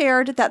 Barbara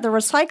shared that the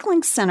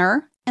recycling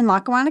center in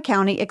Lackawanna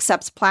County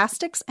accepts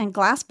plastics and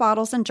glass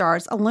bottles and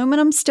jars,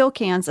 aluminum still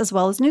cans, as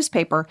well as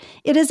newspaper.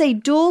 It is a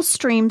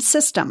dual-stream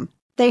system.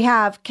 They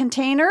have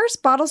containers,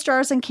 bottles,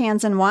 jars, and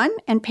cans in one,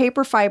 and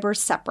paper fibers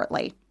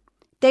separately.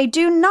 They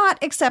do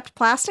not accept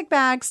plastic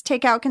bags,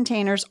 takeout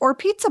containers, or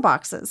pizza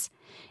boxes.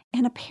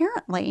 And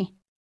apparently,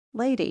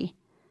 lady,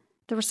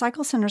 the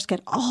recycle centers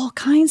get all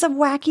kinds of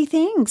wacky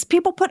things.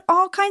 People put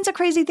all kinds of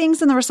crazy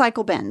things in the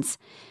recycle bins.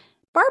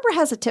 Barbara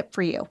has a tip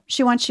for you.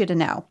 She wants you to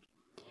know.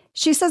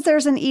 She says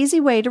there's an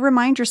easy way to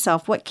remind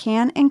yourself what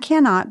can and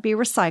cannot be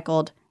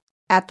recycled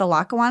at the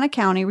Lackawanna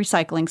County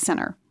Recycling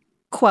Center.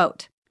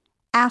 Quote,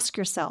 ask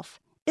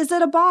yourself, is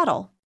it a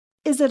bottle?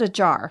 Is it a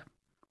jar?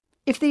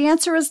 If the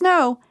answer is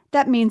no,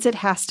 that means it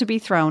has to be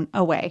thrown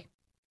away.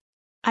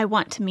 I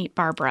want to meet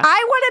Barbara.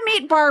 I want to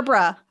meet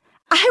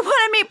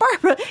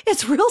Barbara.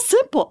 It's real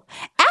simple.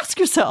 Ask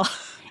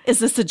yourself, is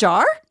this a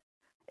jar?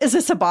 Is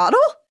this a bottle?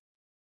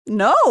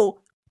 No.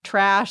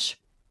 Trash.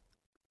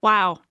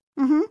 Wow.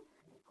 Mm-hmm.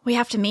 We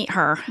have to meet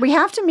her. We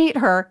have to meet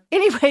her.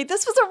 Anyway,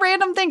 this was a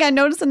random thing I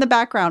noticed in the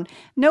background.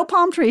 No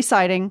palm tree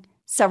sighting,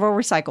 several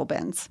recycle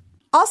bins.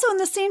 Also in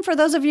the scene, for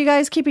those of you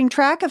guys keeping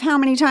track of how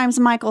many times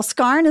Michael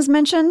Scarn is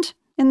mentioned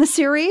in the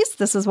series,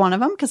 this is one of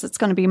them because it's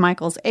going to be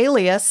Michael's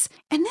alias.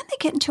 And then they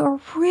get into a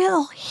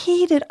real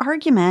heated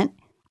argument.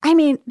 I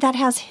mean, that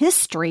has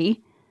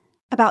history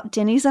about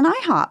Denny's and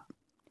IHOP.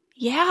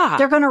 Yeah.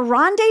 They're going to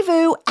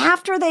rendezvous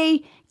after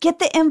they get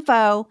the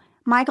info.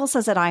 Michael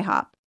says at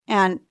IHOP.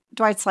 And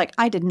Dwight's like,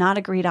 I did not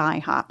agree to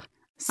IHOP.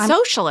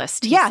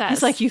 Socialist, he says.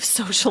 He's like, you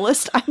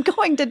socialist. I'm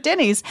going to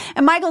Denny's.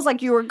 And Michael's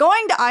like, you are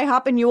going to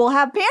IHOP and you will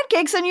have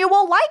pancakes and you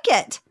will like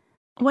it.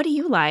 What do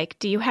you like?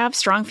 Do you have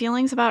strong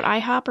feelings about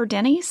IHOP or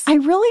Denny's? I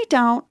really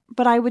don't,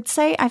 but I would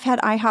say I've had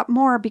IHOP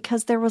more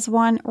because there was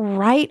one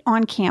right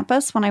on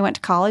campus when I went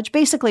to college,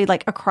 basically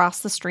like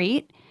across the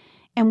street,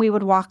 and we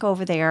would walk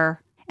over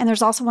there. And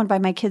there's also one by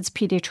my kid's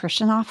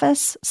pediatrician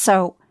office.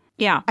 So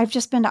yeah, I've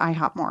just been to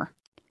IHOP more.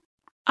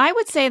 I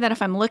would say that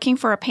if I'm looking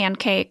for a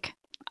pancake,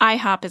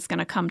 IHOP is going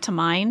to come to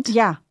mind.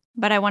 Yeah.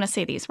 But I want to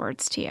say these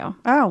words to you.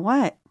 Oh,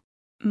 what?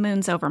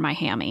 Moon's over my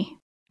hammy.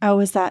 Oh,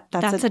 is that?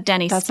 That's a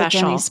Denny's special. That's a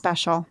Denny's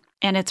special.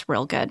 And it's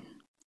real good.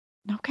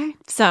 Okay.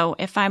 So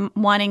if I'm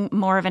wanting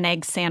more of an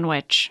egg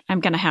sandwich, I'm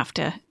going to have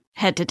to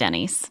head to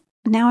Denny's.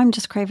 Now I'm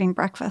just craving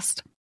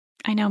breakfast.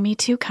 I know, me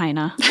too,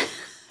 kinda.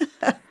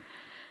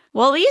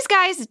 Well, these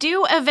guys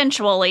do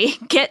eventually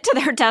get to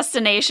their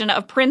destination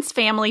of Prince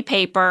Family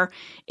Paper.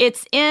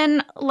 It's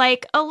in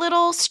like a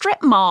little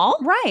strip mall.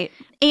 Right.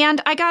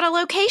 And I got a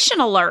location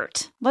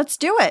alert. Let's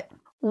do it.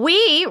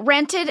 We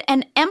rented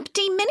an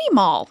empty mini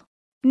mall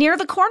near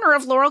the corner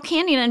of Laurel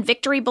Canyon and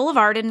Victory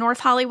Boulevard in North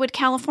Hollywood,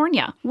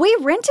 California. We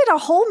rented a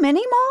whole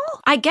mini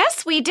mall? I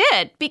guess we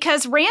did,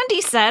 because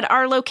Randy said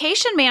our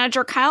location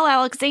manager, Kyle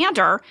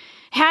Alexander,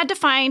 had to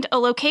find a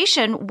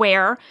location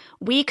where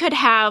we could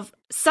have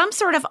some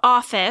sort of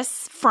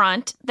office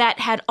front that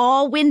had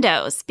all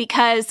windows,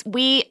 because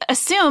we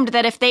assumed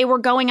that if they were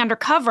going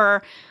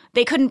undercover,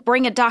 they couldn't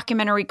bring a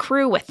documentary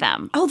crew with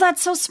them. Oh,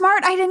 that's so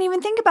smart. I didn't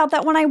even think about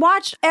that when I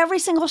watched. Every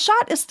single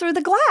shot is through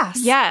the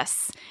glass.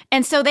 Yes.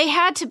 And so they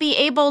had to be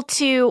able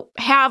to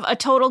have a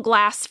total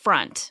glass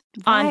front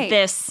on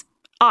this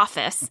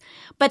office.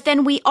 But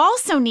then we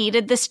also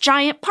needed this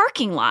giant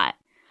parking lot.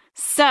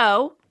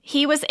 So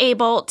he was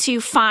able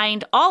to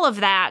find all of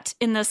that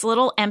in this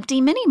little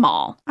empty mini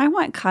mall. I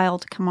want Kyle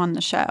to come on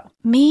the show.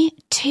 Me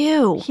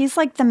too. He's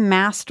like the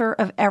master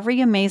of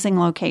every amazing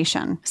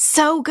location.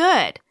 So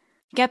good.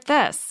 Get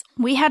this.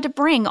 We had to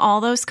bring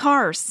all those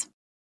cars.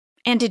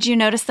 And did you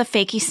notice the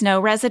fakey snow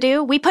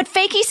residue? We put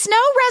fakey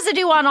snow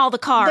residue on all the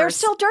cars. They're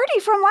still dirty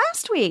from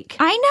last week.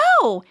 I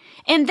know.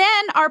 And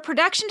then our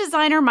production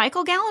designer,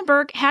 Michael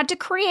Gallenberg, had to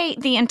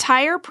create the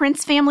entire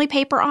Prince Family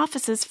Paper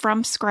offices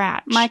from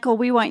scratch. Michael,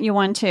 we want you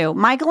on too.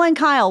 Michael and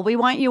Kyle, we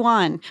want you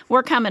on.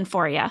 We're coming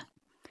for you.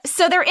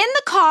 So they're in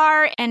the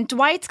car, and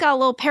Dwight's got a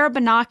little pair of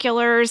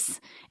binoculars,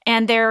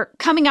 and they're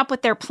coming up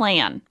with their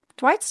plan.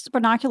 Dwight's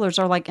binoculars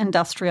are like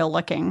industrial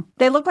looking.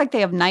 They look like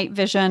they have night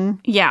vision.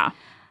 Yeah.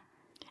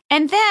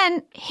 And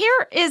then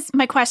here is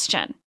my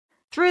question.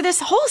 Through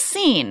this whole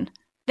scene,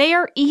 they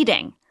are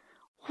eating.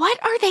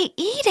 What are they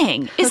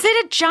eating? Is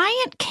it a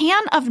giant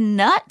can of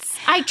nuts?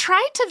 I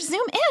tried to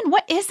zoom in.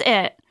 What is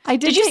it?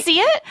 Did you see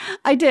it?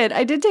 I did.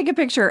 I did take a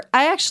picture.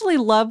 I actually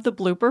love the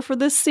blooper for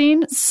this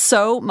scene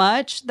so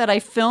much that I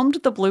filmed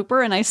the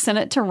blooper and I sent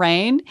it to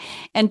Rain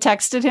and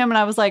texted him. And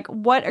I was like,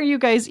 what are you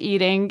guys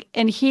eating?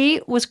 And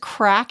he was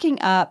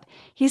cracking up.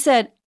 He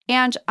said,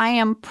 Ange, I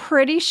am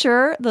pretty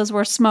sure those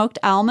were smoked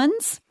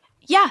almonds.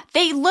 Yeah,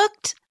 they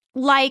looked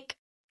like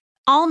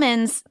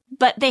almonds,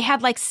 but they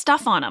had like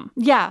stuff on them.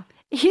 Yeah.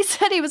 He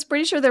said he was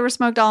pretty sure they were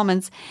smoked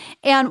almonds.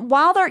 And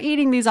while they're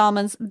eating these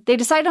almonds, they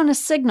decide on a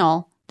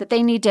signal that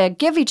they need to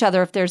give each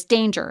other if there's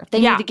danger.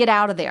 They need to get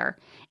out of there.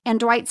 And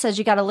Dwight says,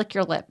 you got to lick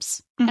your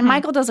lips. Mm-hmm. And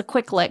Michael does a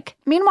quick lick.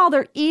 Meanwhile,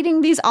 they're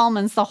eating these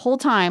almonds the whole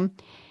time.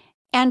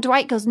 And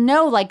Dwight goes,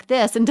 no, like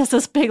this, and does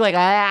this big, like,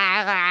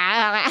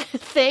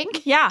 thing.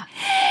 Yeah.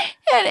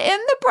 And in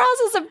the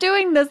process of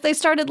doing this, they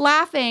started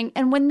laughing.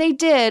 And when they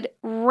did,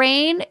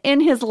 Rain, in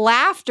his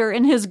laughter,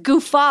 in his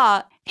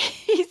guffaw,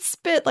 he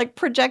spit like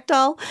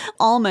projectile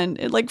almond.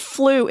 It like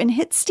flew and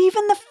hit Steve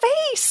in the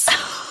face.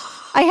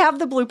 I have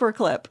the blooper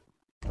clip.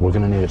 We're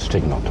going to need a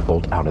signal to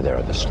bolt out of there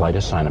at the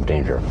slightest sign of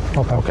danger.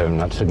 Okay, and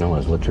that signal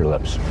is lick your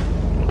lips.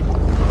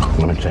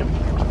 Let me see.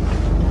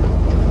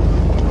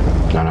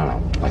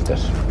 No, like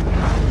this.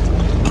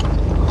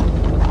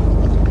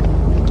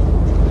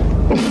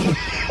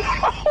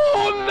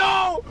 Oh,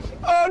 no!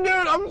 Oh,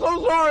 dude, I'm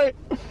so sorry.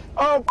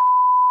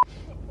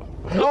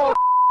 Oh,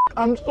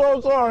 I'm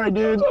so sorry,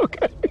 dude.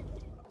 Okay.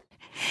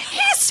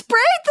 He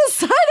sprayed the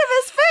side of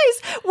his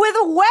face with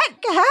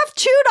wet,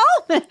 half-chewed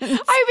almonds.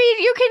 I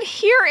mean, you can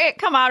hear it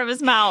come out of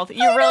his mouth.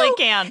 You really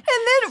can. And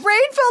then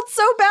Rain felt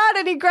so bad,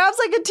 and he grabs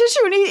like a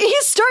tissue, and he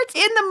starts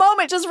in the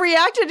moment, just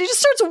reacted. He just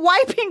starts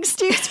wiping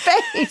Steve's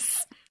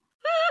face.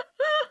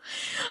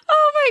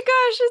 Oh my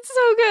gosh, it's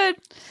so good.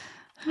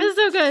 It's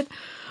so good.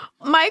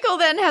 Michael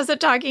then has a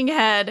talking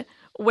head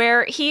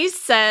where he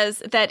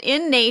says that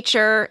in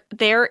nature,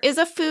 there is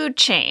a food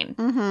chain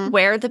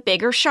where the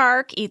bigger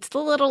shark eats the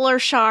littler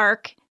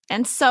shark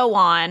and so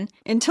on.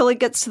 Until it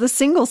gets to the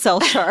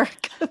single-cell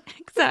shark.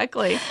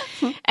 Exactly.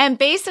 And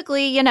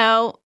basically, you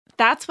know,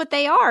 that's what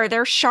they are.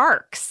 They're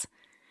sharks.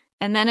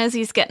 And then as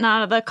he's getting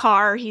out of the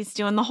car, he's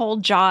doing the whole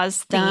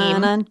Jaws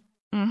theme. Dun-dun.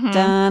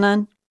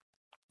 Dun-dun.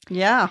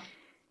 Yeah.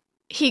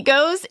 He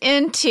goes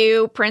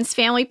into Prince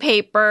Family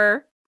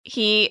Paper.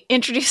 He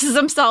introduces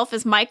himself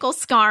as Michael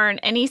Scarn,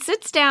 and he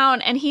sits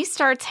down and he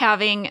starts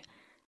having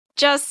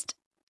just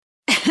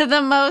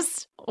the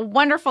most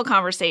wonderful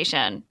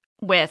conversation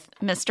with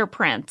Mr.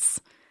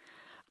 Prince.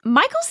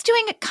 Michael's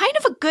doing kind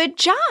of a good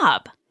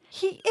job.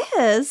 He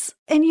is.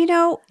 And, you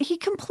know, he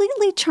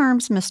completely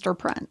charms Mr.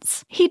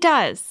 Prince. He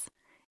does.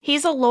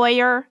 He's a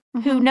lawyer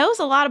who knows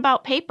a lot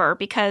about paper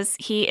because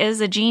he is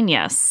a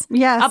genius.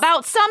 Yes.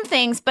 About some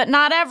things, but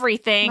not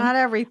everything. Not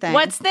everything.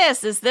 What's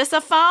this? Is this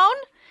a phone?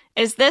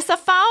 Is this a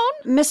phone?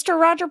 Mr.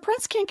 Roger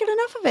Prince can't get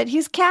enough of it.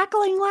 He's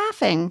cackling,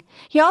 laughing.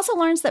 He also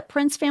learns that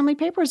Prince Family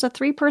Paper is a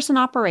 3-person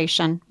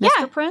operation. Yeah.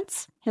 Mr.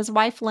 Prince, his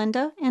wife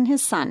Linda, and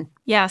his son.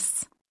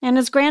 Yes. And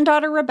his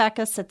granddaughter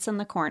Rebecca sits in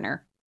the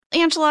corner.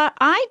 Angela,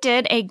 I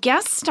did a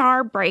guest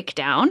star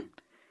breakdown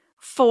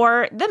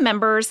for the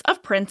members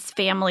of Prince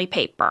Family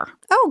Paper.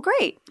 Oh,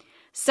 great.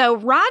 So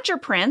Roger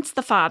Prince,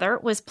 the father,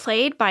 was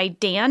played by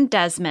Dan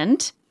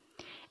Desmond.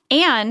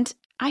 And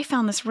I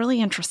found this really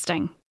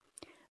interesting.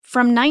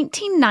 From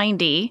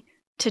 1990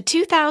 to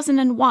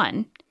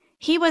 2001,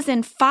 he was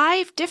in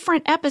 5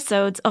 different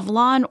episodes of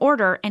Law &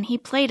 Order, and he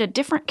played a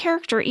different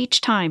character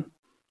each time.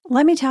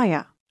 Let me tell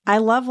you, I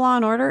love Law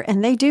 & Order,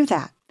 and they do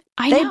that.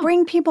 They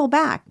bring people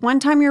back. One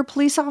time you're a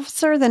police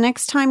officer, the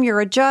next time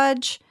you're a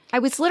judge. I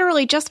was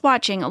literally just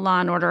watching a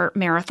Law & Order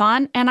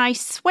marathon, and I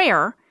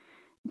swear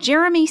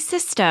Jeremy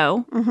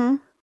Sisto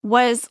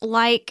was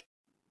like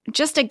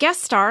just a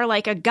guest star,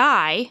 like a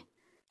guy.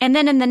 And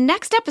then in the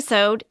next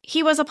episode,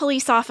 he was a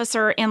police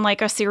officer in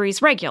like a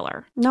series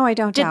regular. No, I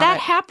don't doubt it. Did that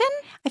happen?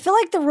 I feel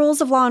like the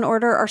rules of Law &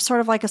 Order are sort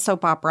of like a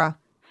soap opera.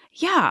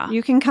 Yeah.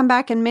 You can come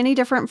back in many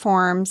different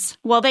forms.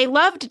 Well, they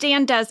loved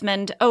Dan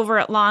Desmond over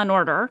at Law &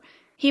 Order.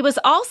 He was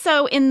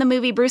also in the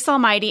movie Bruce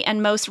Almighty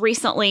and most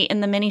recently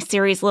in the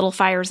miniseries Little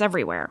Fires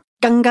Everywhere.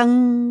 Gung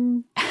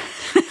gung.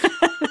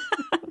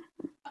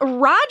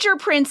 Roger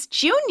Prince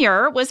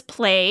Jr. was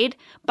played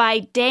by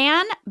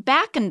Dan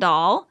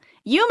Bakkendahl.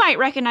 You might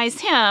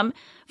recognize him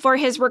for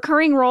his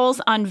recurring roles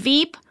on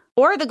Veep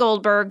or The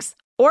Goldbergs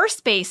or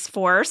Space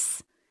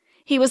Force.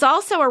 He was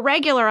also a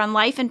regular on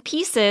Life in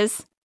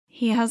Pieces.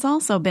 He has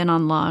also been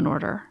on Law &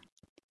 Order,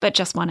 but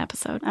just one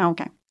episode. Oh,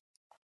 okay.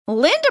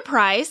 Linda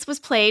Price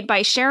was played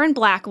by Sharon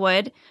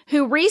Blackwood,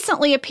 who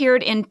recently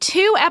appeared in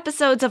 2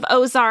 episodes of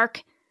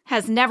Ozark,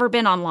 has never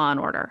been on Law &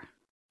 Order.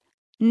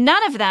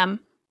 None of them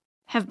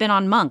have been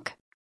on Monk.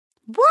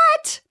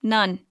 What?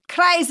 None.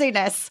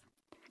 Craziness.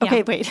 Okay,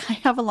 Yeah. wait. I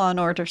have a Law &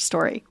 Order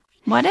story.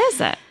 What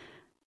is it?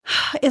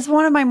 It's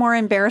one of my more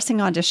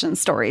embarrassing audition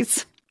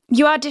stories.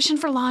 You auditioned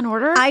for Law &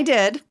 Order? I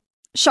did.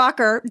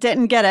 shocker,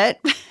 didn't get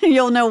it.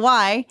 You'll know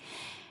why.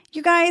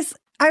 You guys,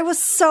 I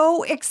was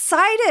so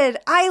excited.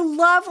 I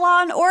love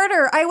Law and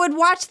Order. I would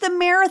watch the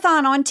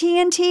marathon on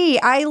TNT.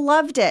 I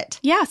loved it.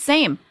 Yeah,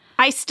 same.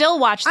 I still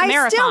watch the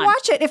marathon. I still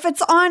watch it. If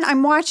it's on,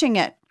 I'm watching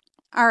it.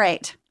 All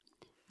right.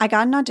 I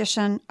got an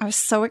audition. I was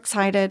so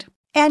excited.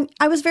 And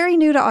I was very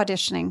new to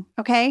auditioning,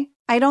 okay?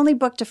 I'd only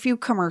booked a few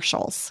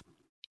commercials.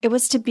 It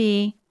was to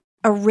be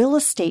a real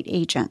estate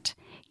agent.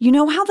 You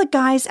know how the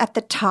guys at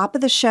the top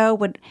of the show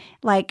would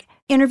like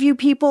interview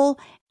people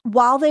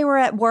while they were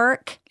at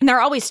work? And they're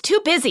always too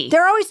busy.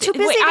 They're always too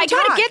busy. I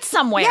got to get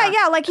somewhere.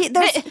 Yeah. Like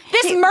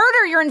this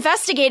murder you're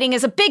investigating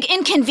is a big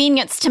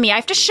inconvenience to me. I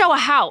have to show a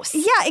house.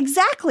 Yeah,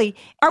 exactly.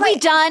 Are we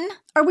done?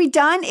 Are we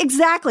done?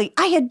 Exactly.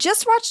 I had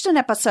just watched an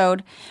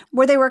episode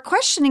where they were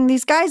questioning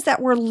these guys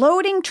that were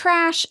loading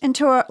trash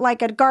into a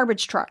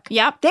garbage truck.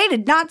 Yep. They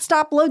did not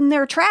stop loading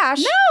their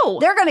trash. No.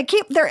 They're going to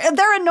keep,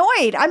 they're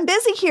annoyed. I'm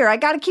busy here. I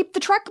got to keep the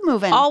truck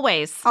moving.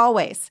 Always.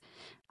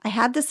 I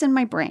had this in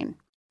my brain.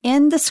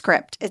 In the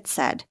script, it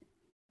said,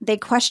 they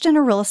question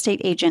a real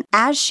estate agent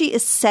as she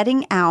is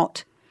setting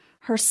out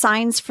her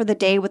signs for the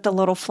day with the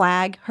little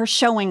flag, her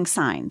showing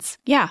signs.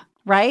 Yeah.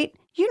 Right?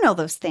 You know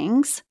those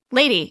things.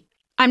 Lady,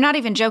 I'm not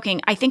even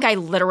joking. I think I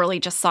literally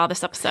just saw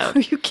this episode. Are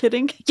you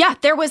kidding? Yeah,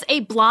 there was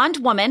a blonde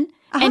woman,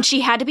 and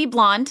she had to be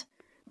blonde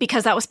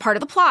because that was part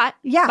of the plot,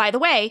 by the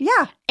way.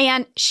 Yeah.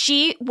 And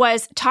she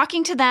was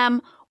talking to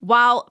them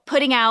while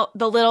putting out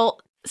the little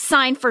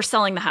sign for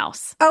selling the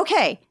house.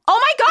 Okay.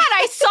 Oh my God,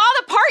 I saw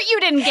the part you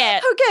didn't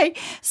get. Okay.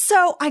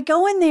 So I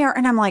go in there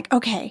and I'm like,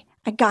 okay,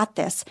 I got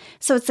this.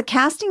 So it's the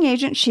casting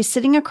agent. She's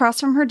sitting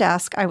across from her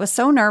desk. I was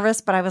so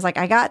nervous, but I was like,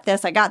 I got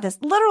this.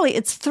 Literally,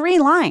 it's 3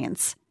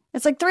 lines.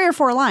 It's like 3 or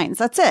 4 lines.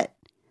 That's it.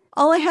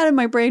 All I had in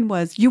my brain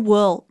was, you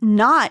will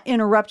not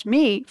interrupt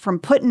me from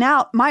putting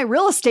out my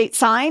real estate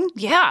sign.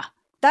 Yeah.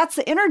 That's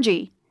the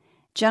energy.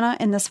 Jenna,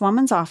 in this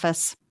woman's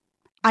office,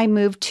 I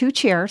moved 2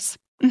 chairs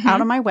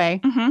out of my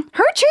way.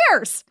 Her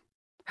chairs.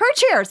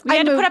 We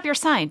had to put up your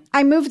sign.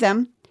 I moved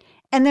them.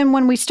 And then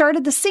when we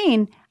started the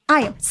scene,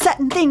 I am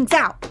setting things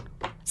out.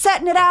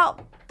 Setting it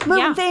out.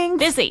 Moving things.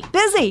 Busy.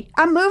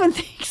 I'm moving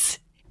things.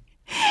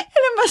 And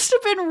it must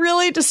have been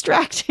really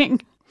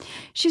distracting.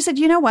 She said,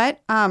 you know what?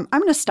 I'm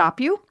going to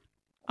stop you.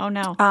 Oh,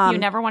 no. You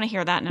never want to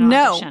hear that in an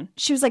audition.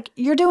 She was like,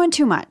 you're doing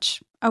too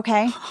much.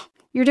 Okay?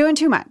 You're doing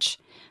too much.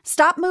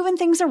 Stop moving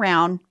things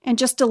around and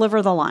just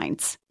deliver the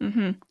lines.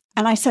 And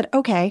I said,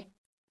 okay.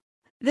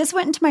 This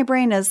went into my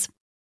brain as,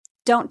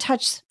 don't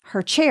touch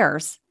her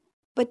chairs,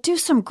 but do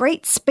some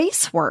great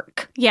space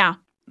work. Yeah.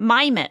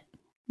 Mime it.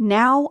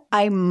 Now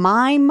I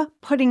mime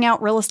putting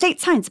out real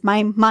estate signs.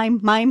 Mime.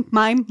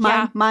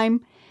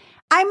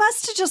 I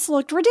must have just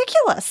looked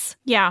ridiculous.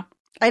 Yeah.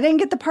 I didn't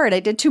get the part. I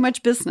did too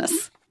much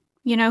business.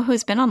 You know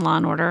who's been on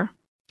Law & Order?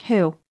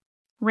 Who?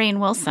 Rainn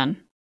Wilson.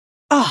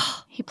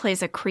 Oh. He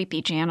plays a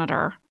creepy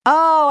janitor.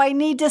 Oh, I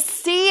need to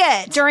see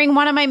it. During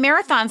one of my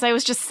marathons, I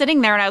was just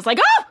sitting there and I was like,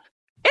 oh,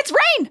 it's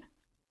Rainn.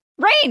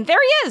 Rainn, there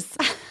he is.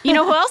 You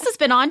know who else has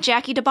been on?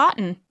 Jackie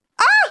DeBotton.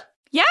 Ah!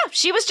 Yeah,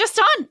 she was just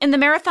on in the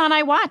marathon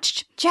I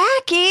watched.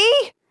 Jackie!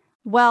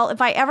 Well, if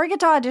I ever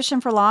get to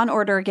audition for Law &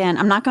 Order again,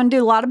 I'm not going to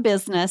do a lot of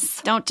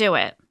business. Don't do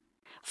it.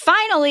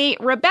 Finally,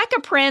 Rebecca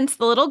Prince,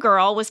 the little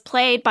girl, was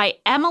played by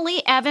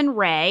Emily Evan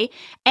Ray,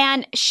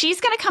 and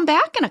she's going to come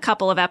back in a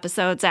couple of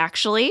episodes,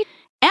 actually.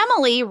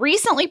 Emily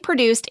recently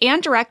produced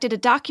and directed a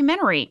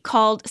documentary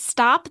called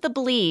Stop the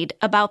Bleed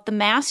about the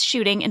mass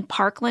shooting in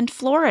Parkland,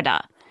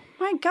 Florida.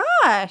 My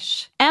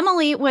gosh.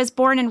 Emily was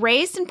born and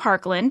raised in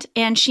Parkland,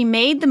 and she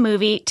made the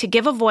movie to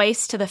give a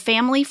voice to the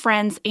family,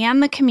 friends,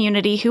 and the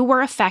community who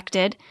were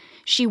affected.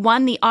 She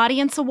won the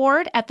Audience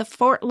Award at the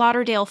Fort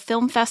Lauderdale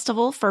Film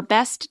Festival for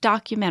Best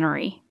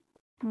Documentary.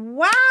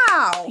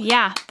 Wow.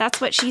 Yeah,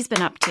 that's what she's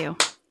been up to.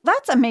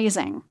 That's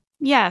amazing.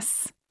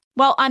 Yes.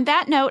 Well, on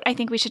that note, I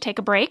think we should take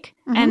a break,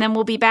 and then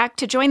we'll be back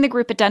to join the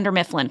group at Dunder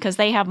Mifflin because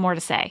they have more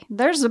to say.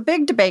 There's a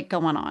big debate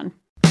going on.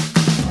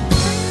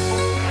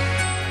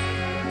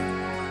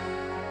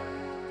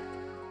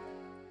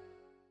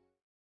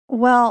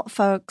 Well,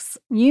 folks,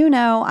 you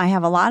know I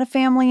have a lot of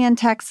family in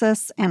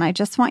Texas, and I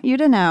just want you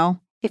to know,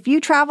 if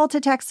you travel to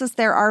Texas,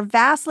 there are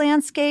vast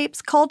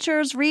landscapes,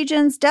 cultures,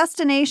 regions,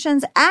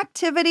 destinations,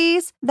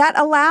 activities that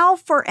allow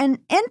for an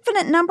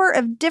infinite number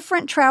of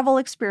different travel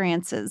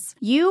experiences.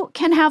 You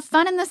can have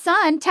fun in the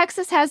sun.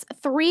 Texas has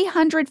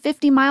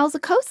 350 miles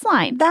of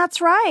coastline. That's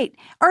right.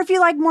 Or if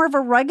you like more of a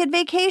rugged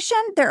vacation,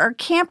 there are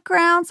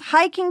campgrounds,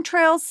 hiking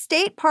trails,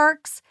 state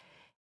parks,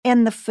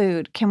 and the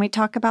food. Can we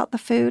talk about the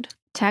food?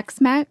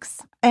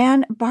 Tex-Mex.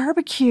 And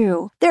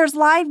barbecue. There's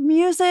live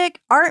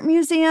music, art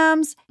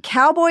museums,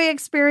 cowboy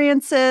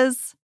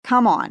experiences.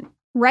 Come on.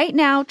 Right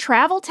now,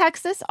 Travel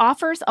Texas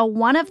offers a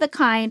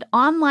one-of-the-kind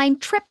online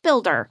trip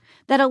builder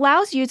that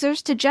allows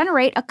users to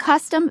generate a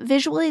custom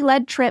visually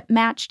led trip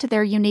matched to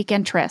their unique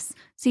interests.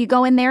 So you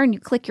go in there and you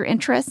click your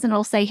interests and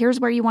it'll say, here's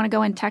where you want to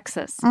go in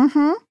Texas.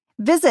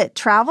 Visit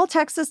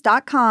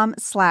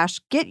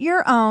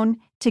traveltexas.com/getyourown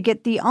to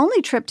get the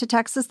only trip to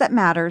Texas that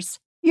matters,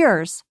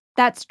 yours.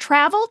 That's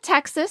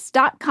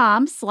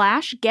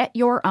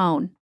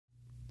traveltexas.com/getyourown.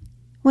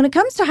 When it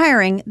comes to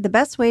hiring, the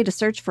best way to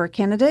search for a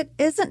candidate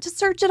isn't to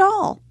search at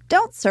all.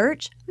 Don't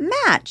search,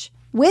 match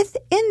with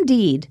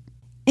Indeed.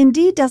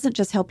 Indeed doesn't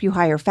just help you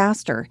hire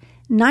faster.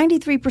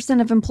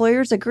 93% of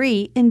employers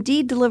agree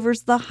Indeed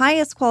delivers the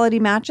highest quality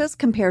matches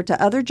compared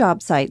to other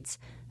job sites,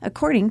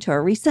 according to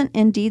a recent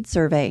Indeed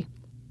survey.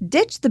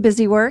 Ditch the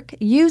busy work.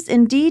 Use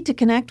Indeed to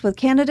connect with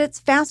candidates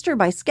faster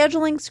by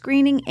scheduling,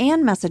 screening,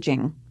 and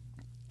messaging.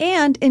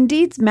 And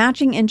Indeed's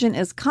matching engine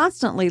is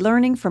constantly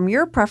learning from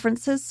your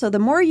preferences, so the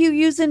more you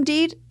use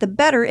Indeed, the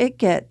better it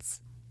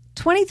gets.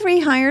 23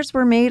 hires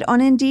were made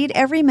on Indeed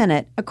every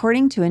minute,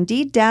 according to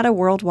Indeed data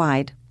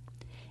worldwide.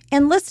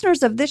 And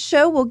listeners of this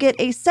show will get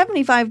a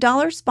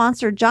 $75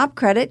 sponsored job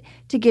credit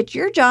to get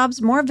your jobs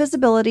more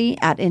visibility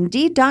at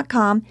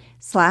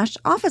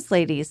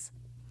Indeed.com/OfficeLadies.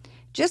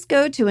 Just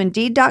go to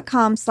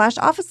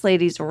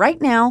Indeed.com/OfficeLadies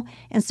right now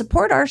and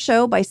support our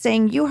show by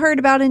saying you heard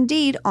about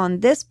Indeed on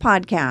this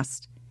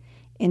podcast.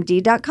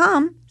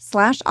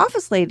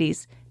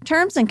 Indeed.com/OfficeLadies.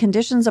 Terms and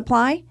conditions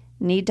apply.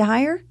 Need to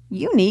hire?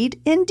 You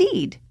need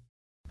Indeed.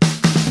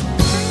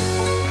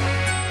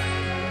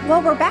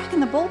 Well, we're back in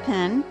the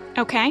bullpen.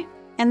 Okay.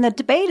 And the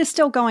debate is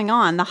still going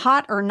on, the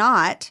hot or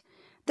not.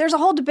 There's a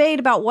whole debate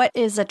about what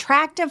is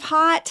attractive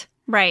hot.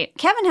 Right.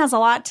 Kevin has a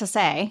lot to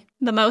say.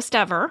 The most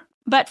ever.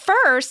 But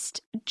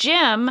first,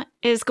 Jim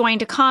is going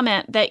to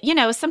comment that,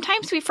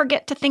 sometimes we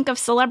forget to think of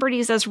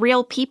celebrities as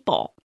real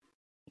people.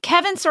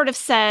 Kevin sort of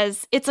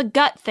says it's a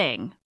gut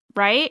thing,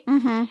 right?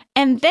 Mm-hmm.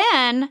 And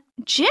then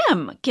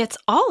Jim gets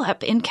all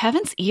up in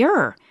Kevin's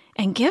ear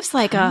and gives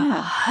like a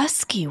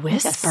husky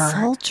whisper. Like a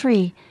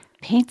sultry,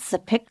 paints the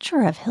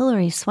picture of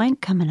Hilary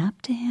Swank coming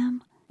up to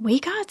him.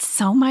 We got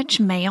so much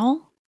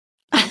mail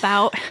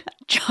about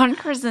John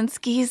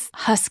Krasinski's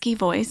husky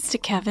voice to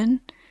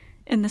Kevin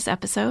in this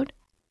episode.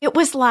 It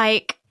was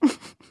like, I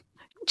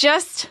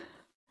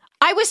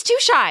was too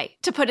shy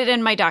to put it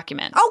in my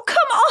document. Oh, come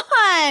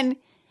on!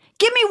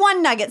 Give me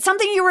one nugget,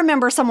 something you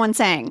remember someone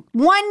saying.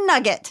 One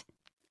nugget.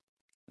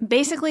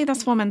 Basically,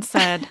 this woman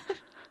said,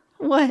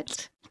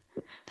 What?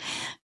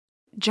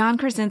 John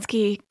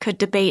Krasinski could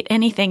debate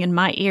anything in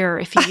my ear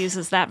if he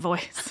uses that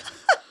voice.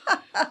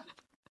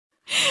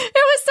 It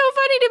was so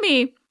funny to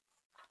me.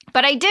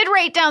 But I did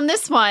write down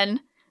this one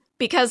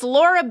because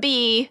Laura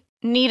B.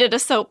 needed a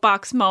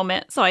soapbox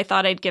moment, so I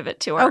thought I'd give it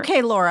to her.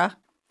 Okay, Laura.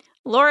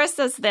 Laura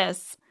says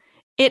this: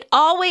 "It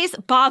always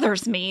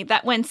bothers me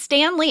that when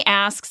Stanley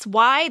asks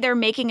why they're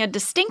making a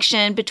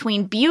distinction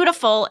between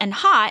beautiful and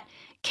hot,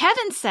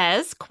 Kevin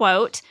says,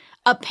 quote,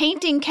 'A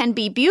painting can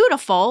be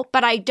beautiful,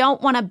 but I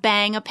don't want to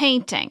bang a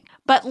painting.'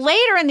 But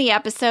later in the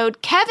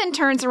episode, Kevin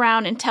turns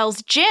around and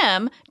tells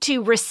Jim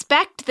to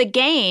respect the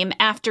game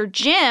after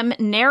Jim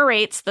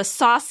narrates the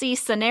saucy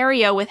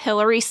scenario with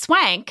Hilary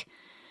Swank.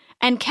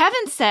 And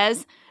Kevin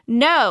says,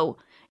 no,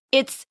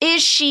 it's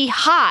is she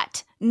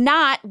hot,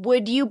 not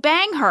would you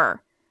bang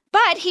her.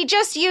 But he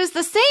just used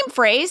the same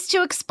phrase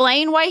to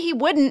explain why he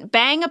wouldn't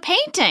bang a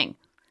painting.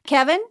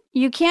 Kevin,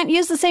 you can't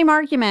use the same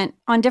argument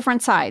on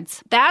different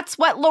sides. That's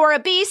what Laura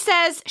B.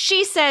 says.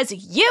 She says,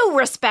 you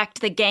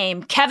respect the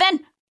game,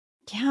 Kevin.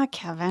 Yeah,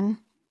 Kevin.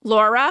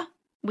 Laura,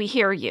 we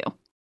hear you.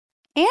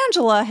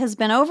 Angela has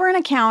been over in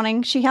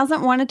accounting. She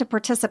hasn't wanted to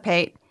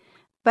participate,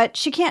 but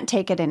she can't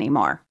take it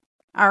anymore.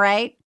 All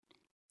right?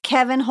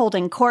 Kevin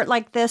holding court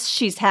like this,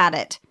 she's had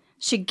it.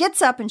 She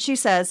gets up and she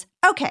says,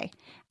 okay,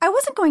 I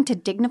wasn't going to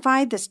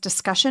dignify this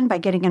discussion by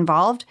getting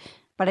involved,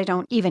 but I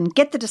don't even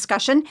get the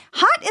discussion.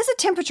 Hot is a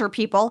temperature,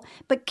 people,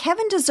 but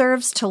Kevin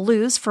deserves to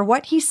lose for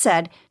what he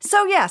said.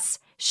 So yes,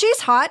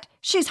 she's hot.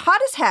 She's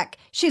hot as heck.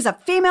 She's a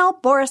female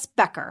Boris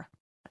Becker.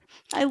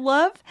 I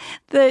love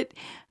that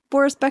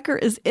Boris Becker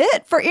is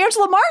it for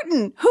Angela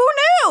Martin. Who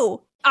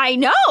knew? I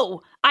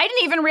know. I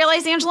didn't even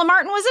realize Angela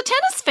Martin was a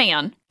tennis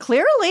fan.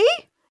 Clearly.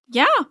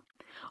 Yeah.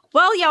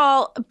 Well,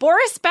 y'all,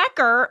 Boris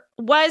Becker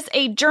was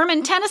a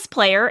German tennis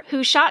player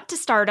who shot to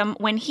stardom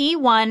when he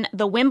won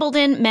the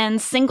Wimbledon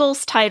men's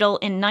singles title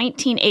in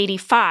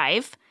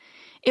 1985.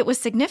 It was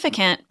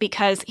significant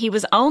because he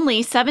was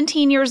only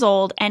 17 years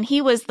old and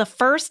he was the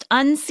first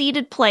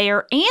unseeded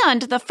player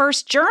and the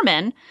first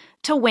German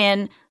to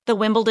win the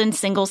Wimbledon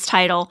singles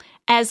title,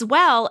 as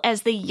well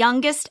as the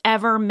youngest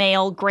ever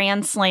male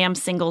Grand Slam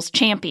singles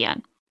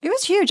champion. It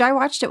was huge. I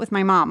watched it with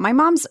my mom. My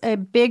mom's a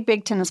big,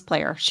 big tennis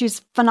player.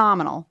 She's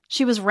phenomenal.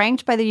 She was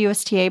ranked by the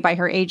USTA by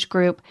her age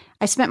group.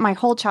 I spent my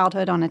whole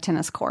childhood on a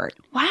tennis court.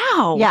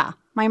 Wow. Yeah.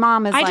 My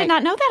mom is I did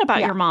not know that about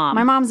your mom.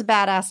 My mom's a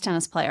badass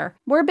tennis player.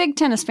 We're a big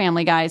tennis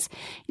family, guys.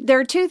 There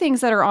are two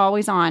things that are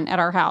always on at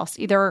our house,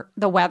 either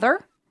the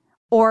weather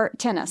or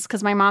tennis,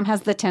 because my mom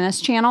has the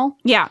tennis channel.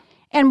 Yeah.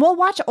 And we'll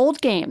watch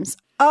old games.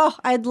 Oh,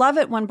 I'd love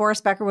it when Boris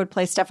Becker would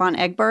play Stefan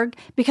Edberg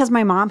because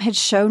my mom had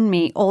shown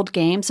me old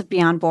games of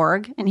Bjorn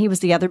Borg, and he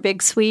was the other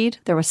big Swede.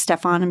 There was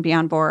Stefan and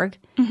Bjorn Borg,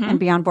 and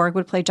Bjorn Borg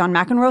would play John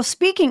McEnroe.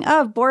 Speaking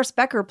of, Boris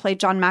Becker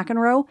played John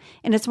McEnroe,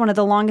 and it's one of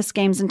the longest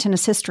games in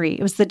tennis history.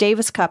 It was the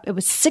Davis Cup. It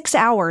was 6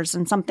 hours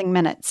and something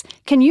minutes.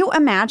 Can you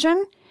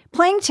imagine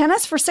playing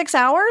tennis for 6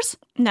 hours?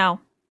 No.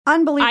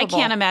 Unbelievable. I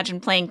can't imagine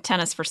playing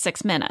tennis for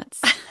 6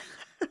 minutes.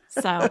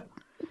 So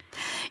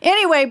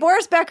Anyway,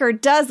 Boris Becker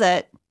does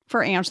it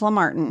for Angela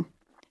Martin.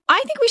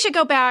 I think we should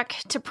go back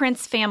to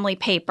Prince Family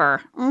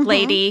Paper,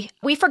 lady.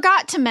 We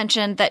forgot to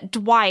mention that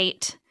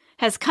Dwight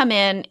has come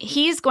in.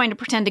 He's going to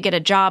pretend to get a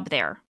job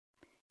there.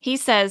 He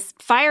says,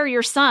 fire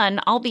your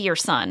son. I'll be your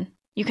son.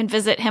 You can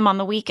visit him on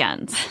the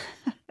weekends.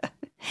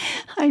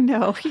 I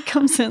know. He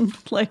comes in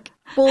like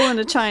bull in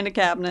a china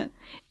cabinet.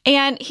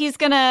 And he's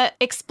going to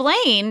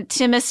explain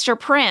to Mr.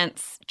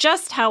 Prince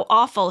just how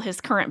awful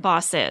his current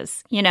boss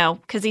is,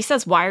 because he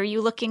says, why are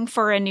you looking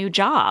for a new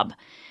job?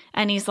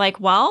 And he's like,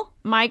 well,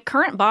 my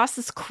current boss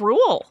is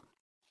cruel.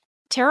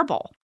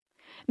 Terrible.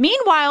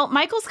 Meanwhile,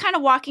 Michael's kind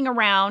of walking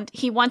around.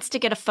 He wants to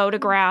get a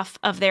photograph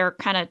of their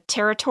kind of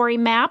territory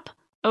map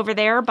over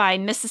there by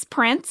Mrs.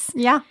 Prince.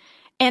 Yeah.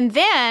 And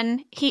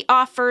then he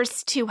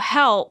offers to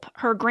help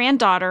her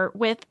granddaughter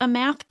with a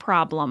math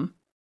problem.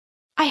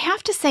 I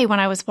have to say, when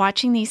I was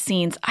watching these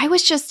scenes, I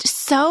was just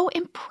so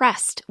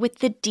impressed with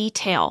the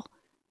detail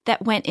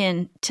that went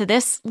into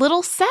this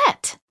little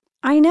set.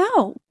 I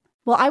know.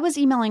 Well, I was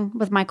emailing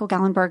with Michael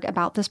Gallenberg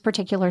about this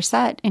particular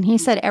set, and he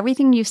said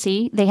everything you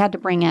see, they had to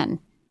bring in.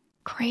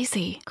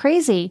 Crazy.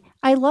 Crazy.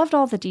 I loved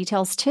all the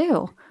details,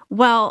 too.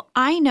 Well,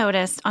 I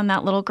noticed on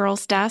that little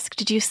girl's desk,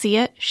 did you see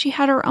it? She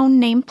had her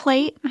own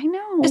nameplate. I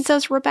know. It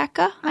says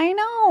Rebecca. I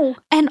know.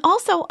 And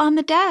also on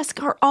the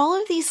desk are all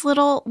of these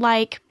little,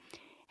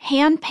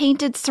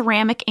 hand-painted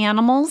ceramic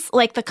animals,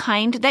 like the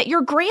kind that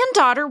your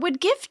granddaughter would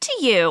give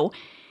to you.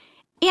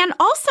 And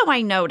also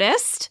I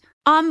noticed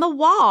on the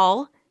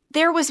wall,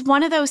 there was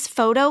one of those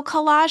photo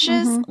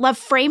collages, love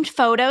framed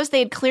photos. They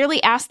had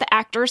clearly asked the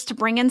actors to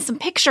bring in some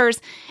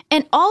pictures.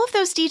 And all of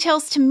those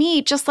details to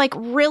me just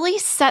really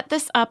set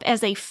this up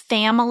as a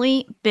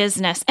family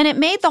business. And it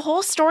made the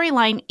whole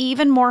storyline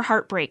even more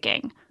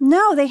heartbreaking.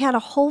 No, they had a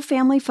whole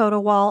family photo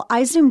wall.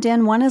 I zoomed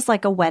in. One is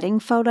a wedding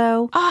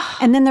photo.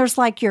 And then there's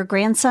your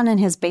grandson in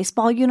his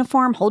baseball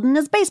uniform holding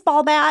his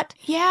baseball bat.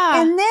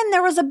 Yeah. And then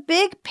there was a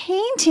big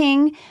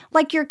painting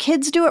like your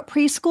kids do at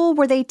preschool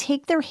where they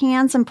take their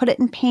hands and put it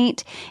in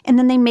paint and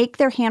then they make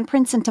their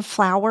handprints into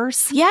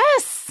flowers.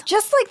 Yes.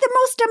 Just the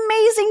most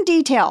amazing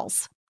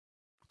details.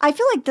 I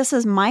feel like this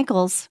is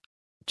Michael's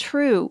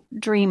true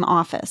dream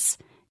office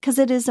because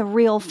it is a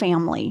real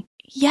family.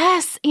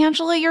 Yes,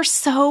 Angela, you're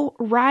so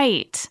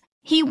right.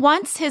 He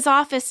wants his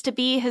office to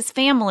be his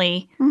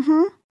family,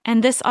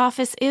 and this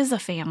office is a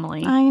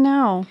family. I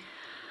know.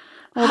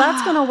 Well,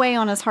 that's going to weigh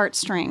on his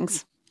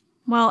heartstrings.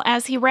 Well,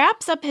 as he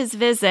wraps up his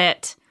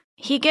visit,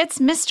 he gets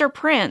Mr.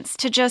 Prince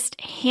to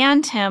just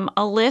hand him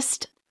a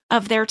list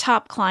of their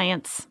top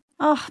clients.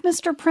 Oh,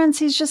 Mr. Prince,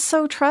 he's just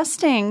so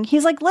trusting.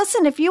 He's like,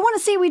 listen, if you want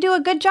to see we do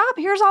a good job,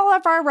 here's all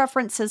of our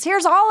references.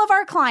 Here's all of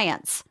our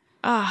clients.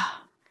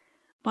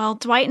 Well,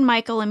 Dwight and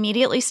Michael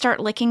immediately start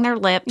licking their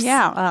lips.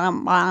 Yeah.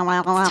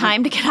 It's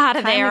time to get out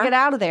of there. Time to get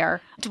out of there.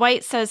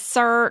 Dwight says,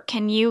 sir,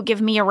 can you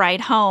give me a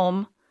ride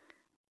home?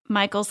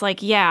 Michael's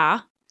like, yeah.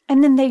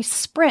 And then they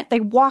sprint.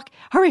 They walk.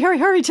 Hurry, hurry,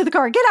 hurry to the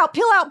car. Get out,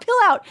 peel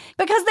out.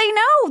 Because they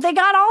know they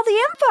got all the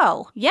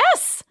info.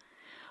 Yes.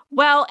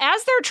 Well,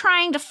 as they're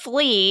trying to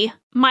flee,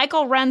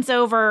 Michael runs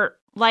over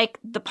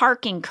the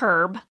parking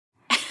curb.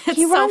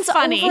 He runs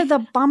over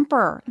the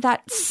bumper,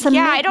 that cement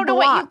Yeah, I don't know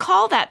what you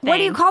call that thing. What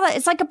do you call that?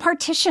 It's like a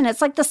partition.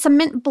 It's like the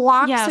cement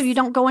block Yes. so you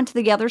don't go into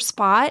the other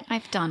spot.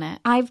 I've done it.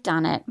 I've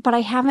done it, but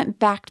I haven't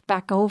backed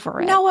back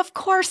over it. No, of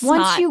course not.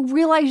 Once you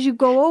realize you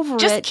go over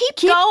Just it,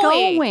 keep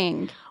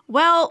going.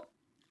 Well,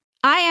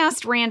 I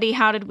asked Randy,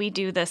 how did we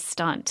do this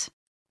stunt?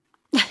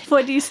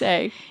 What do you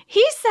say?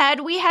 He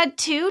said we had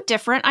 2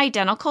 different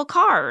identical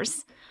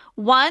cars.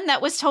 One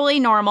that was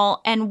totally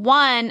normal and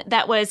one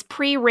that was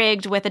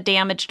pre-rigged with a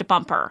damaged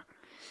bumper.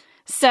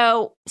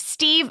 So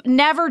Steve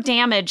never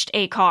damaged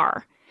a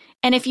car.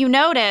 And if you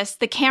notice,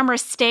 the camera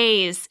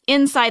stays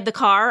inside the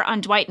car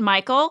on Dwight and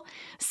Michael.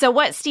 So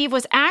what Steve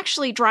was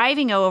actually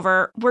driving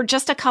over were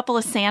just a couple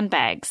of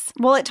sandbags.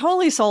 Well, it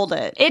totally sold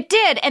it. It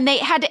did. And they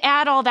had to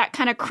add all that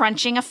kind of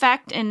crunching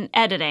effect in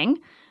editing.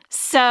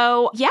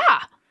 So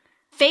yeah,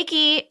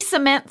 fakey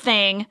cement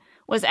thing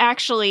was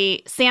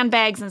actually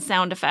sandbags and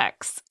sound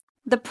effects.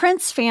 The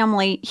Prince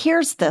family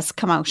hears this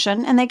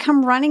commotion and they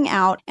come running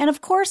out. And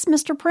of course,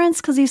 Mr. Prince,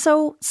 because he's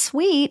so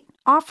sweet,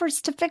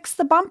 offers to fix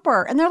the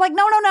bumper. And they're like,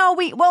 no, no,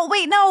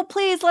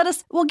 please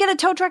we'll get a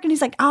tow truck. And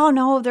he's like, oh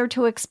no, they're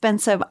too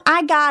expensive.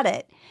 I got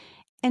it.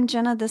 And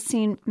Jenna, this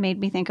scene made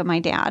me think of my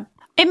dad.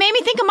 It made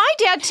me think of my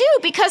dad too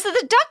because of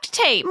the duct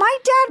tape. My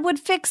dad would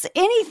fix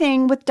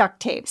anything with duct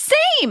tape.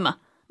 Same.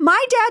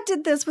 My dad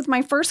did this with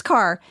my first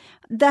car.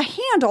 The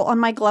handle on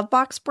my glove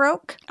box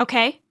broke.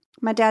 Okay.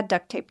 My dad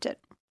duct taped it.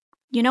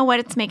 You know what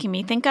it's making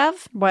me think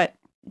of? What?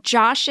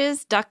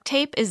 Josh's duct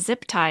tape is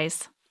zip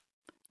ties.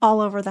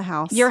 All over the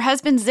house. Your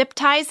husband zip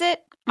ties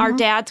it. Our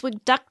dads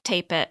would duct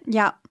tape it.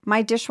 Yeah.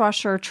 My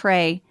dishwasher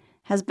tray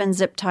has been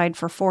zip tied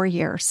for 4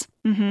 years.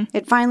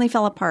 It finally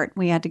fell apart.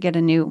 We had to get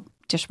a new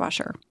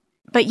dishwasher.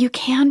 But you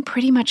can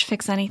pretty much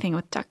fix anything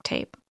with duct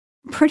tape.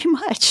 Pretty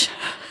much.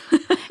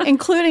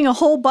 Including a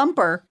whole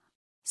bumper.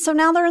 So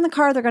now they're in the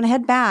car. They're going to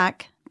head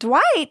back.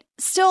 Dwight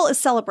still is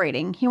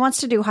celebrating. He wants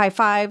to do high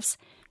fives.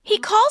 He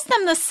calls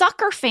them the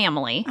sucker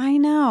family. I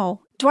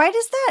know. Dwight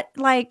is that,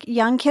 like,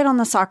 young kid on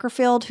the soccer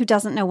field who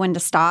doesn't know when to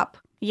stop.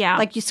 Yeah.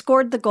 Like, you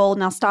scored the goal.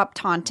 Now stop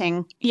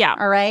taunting. Yeah.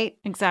 All right?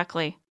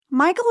 Exactly.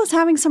 Michael is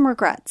having some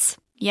regrets.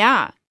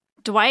 Yeah.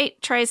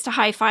 Dwight tries to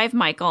high five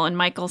Michael, and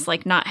Michael's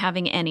like not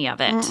having any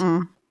of it.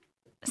 Mm-mm.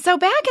 So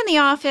back in the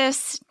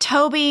office,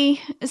 Toby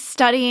is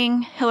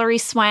studying Hilary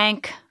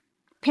Swank.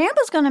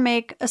 Pampa's going to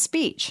make a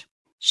speech.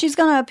 She's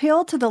going to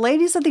appeal to the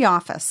ladies of the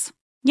office.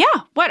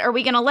 Yeah. What, are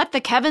we going to let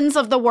the Kevins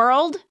of the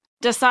world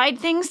decide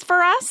things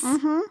for us?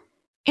 Mm-hmm.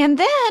 And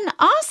then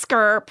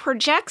Oscar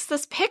projects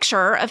this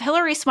picture of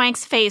Hilary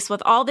Swank's face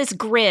with all this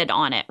grid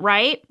on it,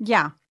 right?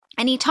 Yeah.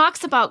 And he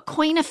talks about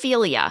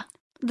koinophilia.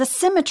 The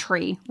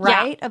symmetry,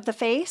 right, of the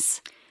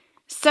face.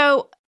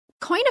 So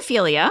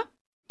koinophilia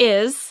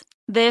is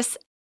this,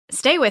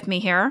 stay with me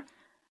here,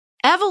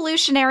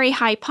 evolutionary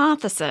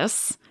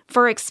hypothesis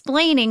for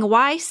explaining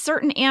why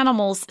certain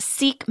animals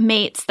seek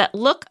mates that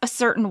look a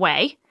certain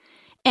way.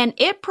 And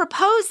it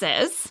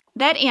proposes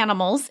that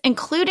animals,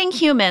 including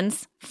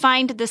humans,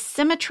 find the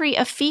symmetry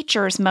of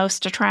features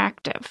most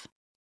attractive.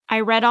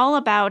 I read all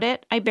about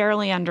it. I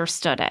barely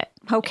understood it.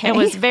 Okay. It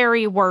was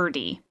very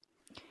wordy.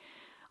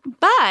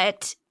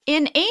 But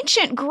in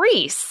ancient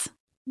Greece,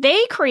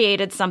 they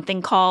created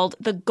something called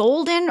the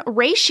golden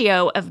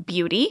ratio of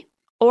beauty,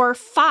 or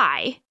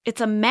phi.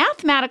 It's a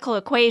mathematical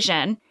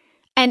equation,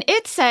 and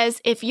it says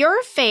if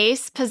your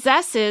face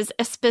possesses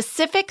a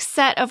specific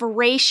set of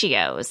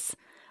ratios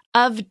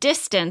of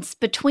distance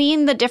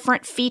between the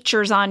different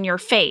features on your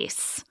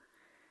face,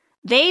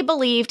 they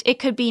believed it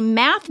could be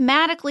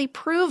mathematically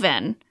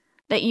proven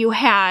that you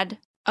had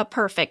a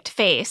perfect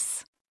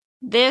face.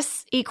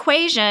 This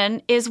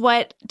equation is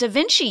what Da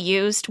Vinci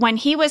used when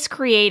he was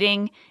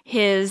creating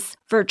his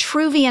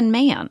Vitruvian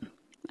Man.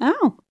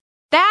 Oh.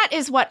 That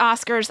is what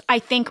Oscar's, I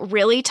think,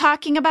 really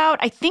talking about.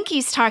 I think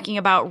he's talking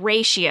about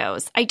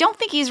ratios. I don't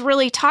think he's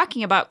really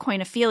talking about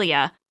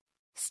koinophilia.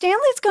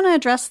 Stanley's going to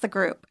address the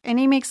group, and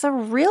he makes a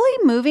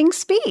really moving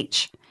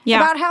speech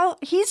about how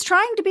he's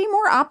trying to be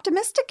more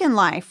optimistic in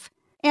life.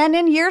 And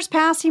in years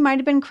past, he might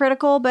have been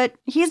critical, but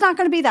he's not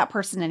going to be that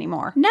person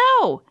anymore.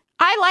 No,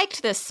 I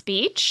liked this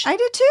speech. I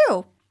did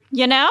too.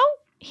 You know,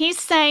 he's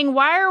saying,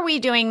 why are we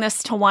doing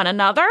this to one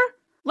another?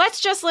 Let's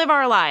just live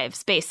our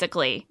lives,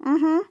 basically.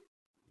 Mm-hmm.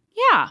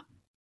 Yeah.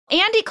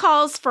 Andy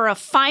calls for a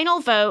final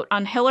vote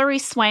on Hilary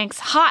Swank's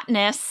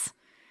hotness.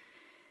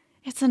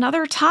 It's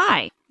another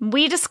tie.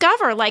 We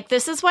discover, like,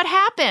 this is what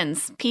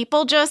happens.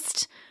 People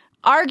just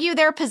argue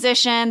their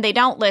position. They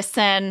don't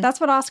listen. That's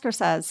what Oscar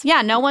says.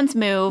 Yeah, no one's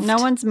moved. No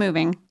one's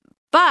moving.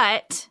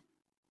 But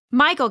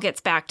Michael gets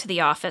back to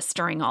the office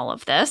during all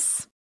of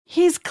this.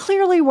 He's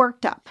clearly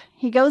worked up.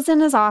 He goes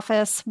in his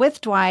office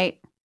with Dwight.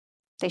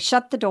 They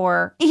shut the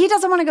door. He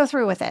doesn't want to go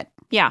through with it.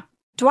 Yeah.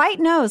 Dwight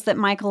knows that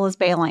Michael is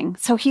bailing,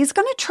 so he's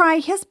going to try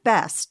his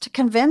best to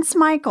convince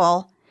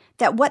Michael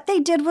that what they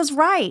did was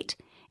right.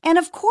 And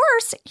of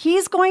course,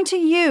 he's going to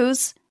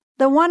use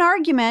the one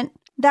argument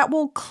that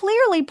will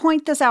clearly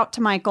point this out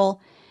to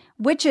Michael,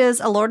 which is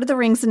a Lord of the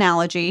Rings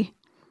analogy.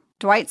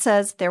 Dwight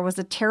says there was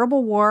a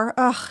terrible war.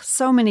 Ugh,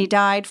 so many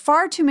died.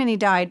 Far too many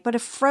died. But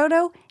if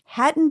Frodo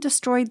hadn't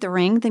destroyed the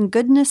ring, then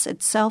goodness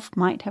itself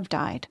might have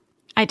died.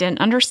 I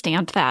didn't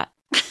understand that.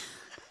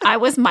 I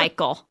was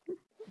Michael.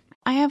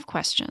 I have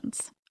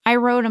questions. I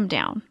wrote them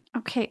down.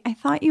 Okay, I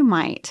thought you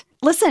might.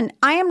 Listen,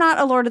 I am not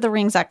a Lord of the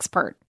Rings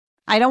expert.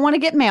 I don't want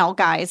to get mail,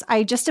 guys.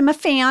 I just am a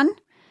fan.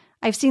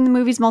 I've seen the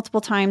movies multiple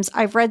times.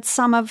 I've read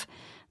some of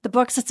the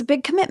books. It's a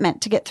big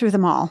commitment to get through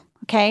them all,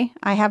 okay?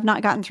 I have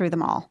not gotten through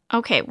them all.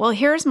 Okay, well,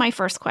 here's my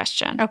first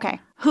question. Okay.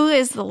 Who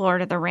is the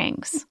Lord of the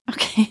Rings?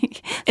 Okay.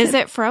 Is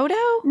it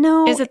Frodo?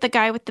 No. Is it the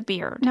guy with the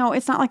beard? No,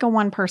 it's not like a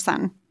one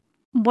person.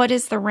 What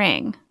is the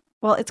ring?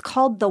 Well, it's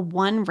called the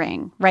One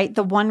Ring, right?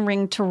 The one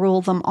ring to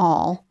rule them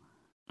all.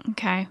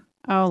 Okay.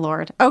 Oh,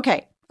 Lord.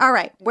 Okay. All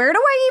right. Where do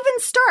I even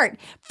start?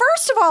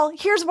 First of all,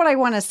 here's what I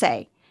want to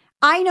say.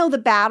 I know the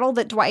battle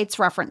that Dwight's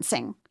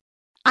referencing.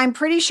 I'm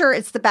pretty sure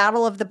it's the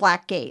Battle of the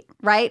Black Gate,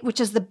 right? Which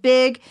is the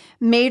big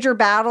major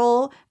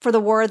battle for the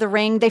War of the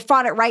Ring. They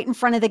fought it right in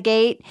front of the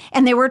gate,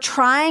 and they were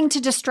trying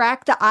to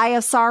distract the Eye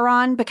of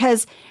Sauron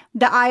because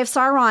the Eye of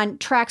Sauron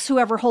tracks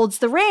whoever holds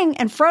the ring,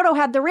 and Frodo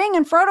had the ring,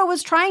 and Frodo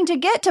was trying to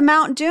get to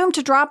Mount Doom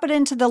to drop it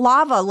into the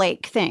lava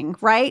lake thing,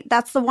 right?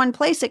 That's the one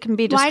place it can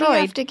be destroyed. Why do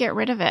you have to get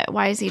rid of it?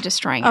 Why is he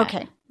destroying it?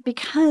 Okay,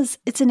 because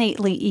it's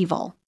innately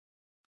evil.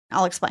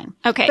 I'll explain.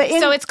 Okay,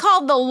 so it's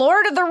called the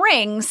Lord of the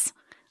Rings,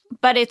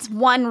 but it's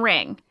one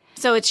ring.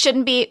 So it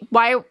shouldn't be,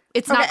 why,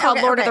 it's not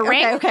called Lord of the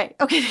Ring? Okay.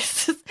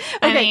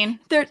 I mean.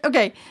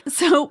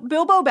 So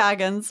Bilbo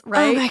Baggins,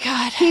 right? Oh my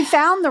God. He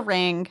found the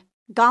ring.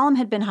 Gollum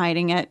had been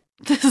hiding it.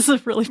 This is a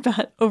really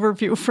bad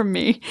overview from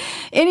me.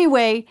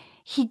 Anyway,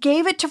 he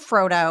gave it to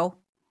Frodo.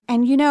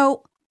 And, you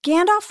know,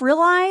 Gandalf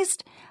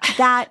realized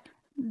that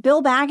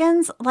Bill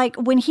Baggins, like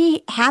when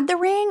he had the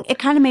ring, it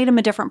kind of made him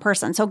a different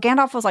person. So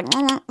Gandalf was like,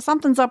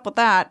 something's up with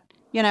that,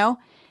 you know?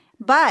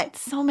 But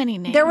So many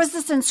names. there was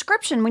this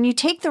inscription when you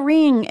take the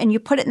ring and you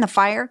put it in the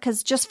fire,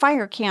 because just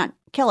fire can't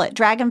kill it.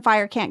 Dragon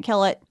fire can't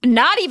kill it.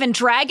 Not even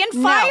dragon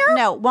fire?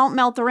 No, won't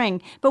melt the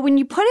ring. But when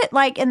you put it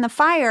like in the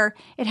fire,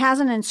 it has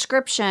an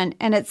inscription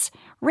and it's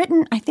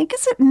written, I think,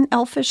 is it in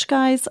Elfish,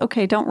 guys?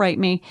 Okay, don't write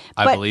me.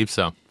 I But believe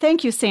so.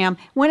 thank you, Sam.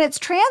 When it's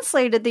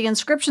translated, the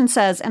inscription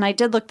says, and I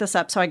did look this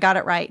up, so I got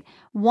it right.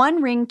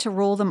 1 ring to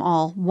rule them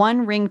all,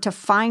 1 ring to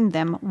find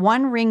them,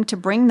 1 ring to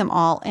bring them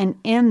all, and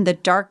in the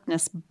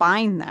darkness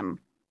bind them.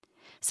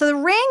 So the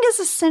ring is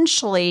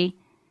essentially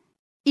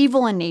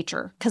evil in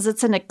nature because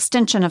it's an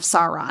extension of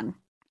Sauron.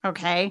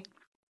 Okay?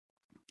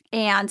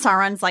 And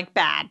Sauron's like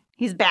bad.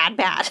 He's bad.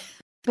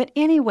 But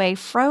anyway,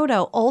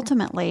 Frodo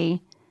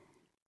ultimately,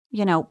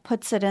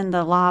 puts it in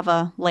the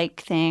lava lake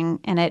thing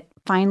and it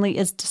finally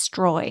is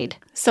destroyed.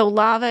 So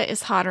lava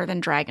is hotter than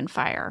dragon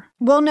fire.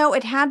 Well, no,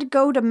 it had to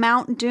go to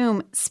Mount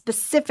Doom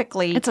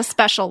specifically It's a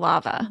special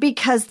lava.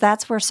 because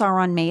that's where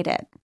Sauron made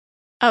it.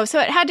 Oh, so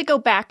it had to go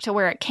back to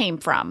where it came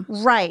from.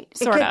 Right.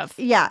 Sort of.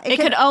 Yeah. It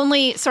could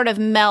only sort of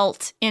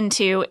melt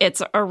into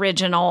its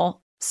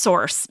original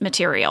source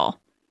material.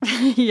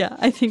 Yeah,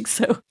 I think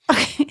so.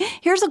 Okay.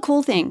 Here's a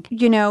cool thing.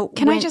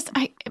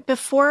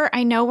 Before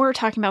I know we're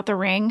talking about the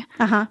ring,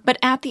 but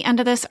at the end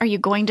of this, are you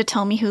going to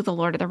tell me who the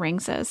Lord of the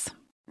Rings is?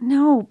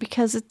 No,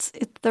 because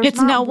there's It's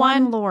not no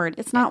one one? Lord.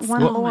 It's not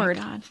one Oh Lord.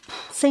 my God.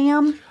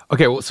 Sam?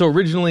 Okay, well, so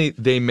originally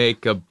they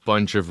make a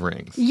bunch of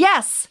rings.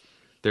 Yes.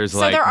 There's So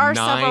there are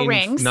several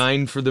rings.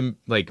 9 for the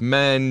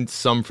men,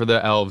 some for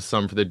the elves,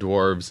 some for the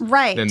dwarves.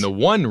 Right. Then the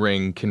one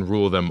ring can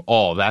rule them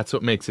all. That's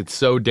what makes it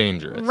so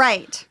dangerous.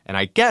 Right. And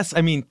I guess,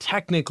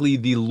 technically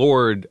the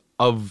Lord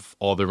of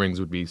all the rings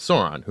would be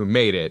Sauron, who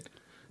made it.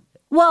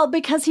 Well,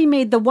 because he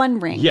made the one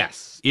ring.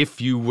 Yes.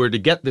 If you were to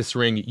get this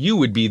ring, you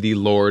would be the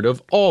Lord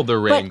of all the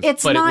rings.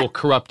 But it will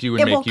corrupt you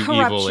and make you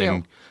evil. You.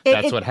 And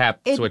that's what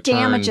happens. It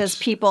damages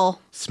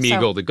people.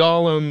 Smeagol to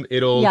Gollum.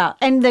 Yeah,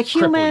 and the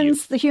cripple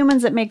you.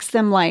 humans, it makes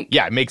them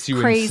Yeah, it makes you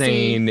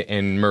crazy. insane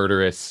and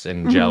murderous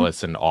and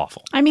jealous and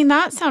awful. I mean,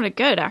 that sounded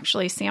good,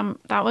 actually, Sam.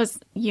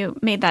 You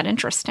made that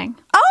interesting.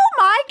 Oh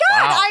my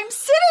God, Wow. I'm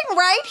sitting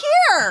right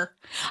here.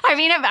 I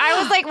mean, I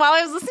was like, while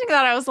I was listening to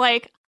that, I was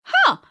like,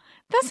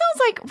 that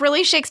sounds like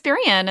really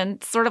Shakespearean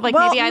and sort of like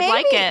maybe I'd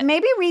like it.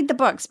 Maybe read the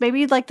books. Maybe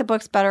you'd like the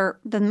books better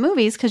than the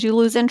movies because you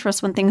lose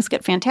interest when things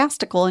get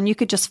fantastical and you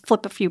could just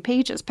flip a few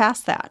pages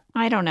past that.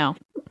 I don't know.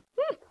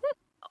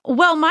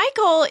 Well,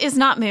 Michael is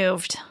not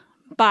moved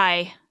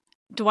by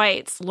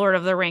Dwight's Lord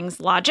of the Rings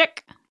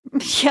logic.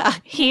 Yeah,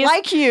 He's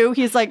like you.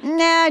 He's like,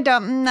 nah, I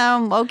don't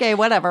know. Okay,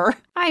 whatever.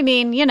 I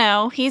mean,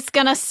 he's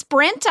going to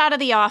sprint out of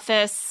the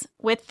office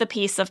with the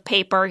piece of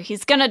paper.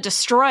 He's going to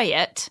destroy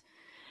it.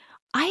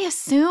 I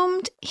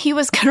assumed he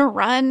was going to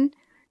run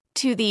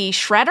to the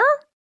shredder.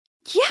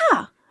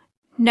 Yeah.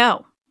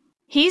 No.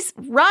 He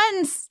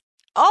runs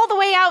all the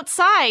way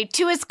outside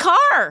to his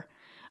car.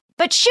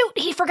 But shoot,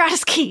 he forgot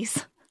his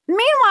keys.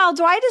 Meanwhile,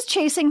 Dwight is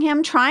chasing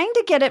him, trying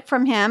to get it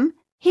from him.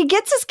 He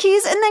gets his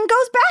keys and then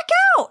goes back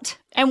out.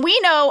 And we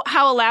know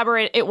how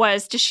elaborate it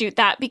was to shoot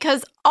that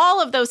because all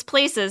of those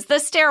places, the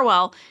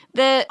stairwell,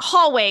 the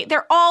hallway,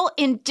 they're all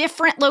in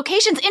different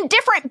locations, in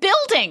different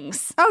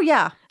buildings. Oh,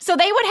 yeah. So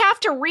they would have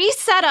to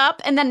reset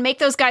up and then make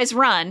those guys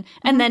run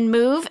and then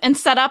move and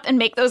set up and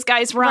make those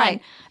guys run.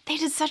 Right. They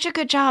did such a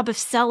good job of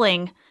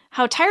selling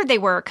how tired they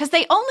were because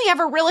they only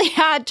ever really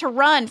had to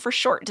run for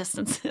short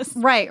distances.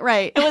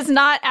 Right. It was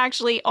not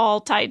actually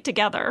all tied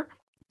together.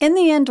 In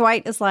the end,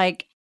 Dwight is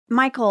like,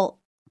 Michael,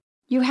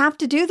 you have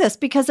to do this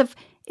because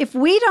if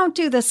we don't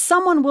do this,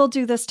 someone will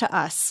do this to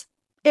us.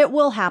 It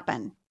will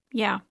happen.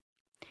 Yeah.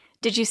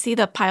 Did you see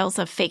the piles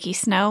of fakey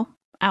snow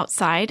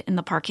outside in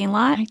the parking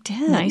lot? I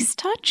did. Nice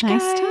touch,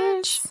 guys. Nice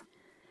touch.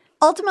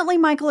 Ultimately,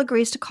 Michael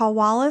agrees to call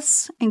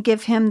Wallace and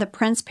give him the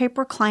Prince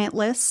paper client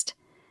list.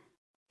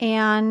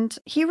 And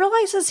he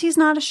realizes he's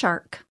not a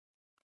shark.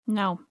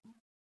 No.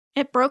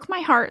 It broke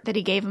my heart that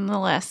he gave him the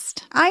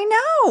list. I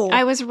know.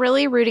 I was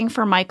really rooting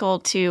for Michael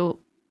to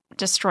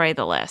destroy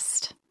the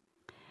list.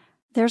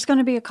 There's going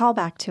to be a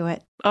callback to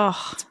it.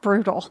 Oh, It's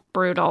brutal.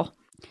 brutal.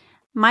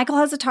 Michael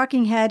has a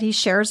talking head. He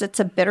shares it's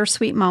a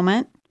bittersweet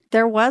moment.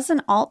 There was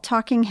an alt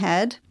talking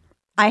head.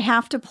 I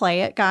have to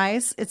play it,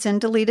 guys. It's in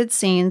deleted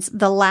scenes.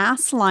 The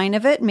last line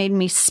of it made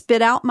me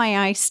spit out my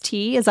iced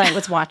tea as I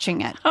was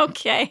watching it.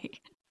 Okay.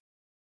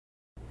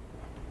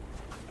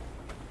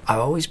 I've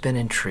always been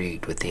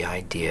intrigued with the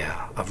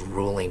idea of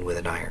ruling with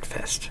an iron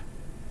fist.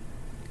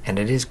 And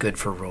it is good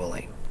for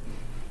ruling.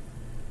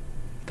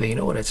 But you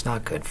know what it's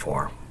not good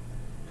for?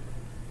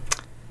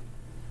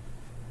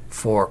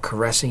 For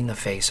caressing the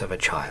face of a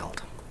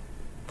child.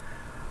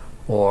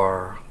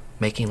 Or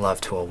making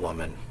love to a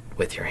woman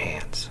with your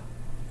hands.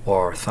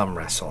 Or thumb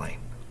wrestling.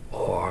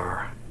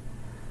 Or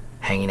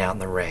hanging out in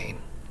the rain.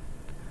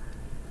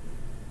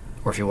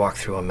 Or if you walk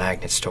through a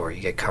magnet store,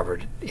 you get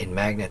covered in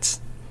magnets.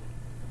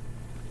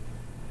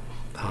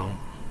 Oh.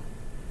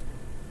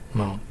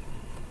 Well.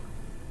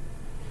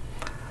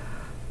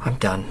 I'm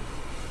done.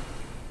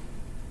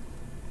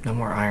 No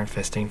more iron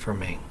fisting for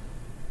me.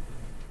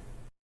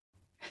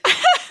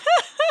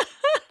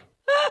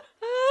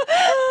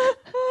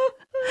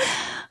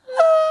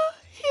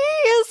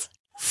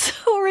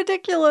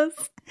 ridiculous.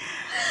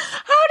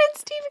 How did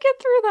Steve get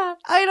through that?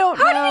 I don't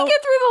know. How did he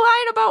get through the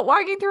line about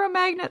walking through a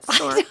magnet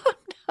store? I don't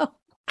know.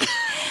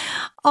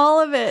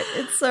 All of it.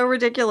 It's so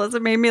ridiculous.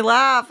 It made me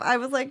laugh. I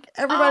was like,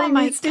 everybody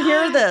needs to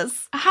hear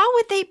this. How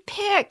would they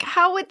pick?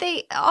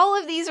 All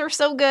of these are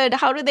so good.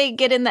 How do they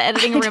get in the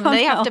editing room?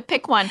 They have to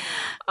pick one.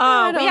 We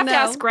have to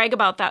ask Greg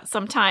about that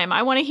sometime.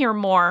 I want to hear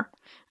more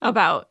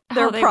about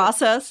their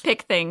process.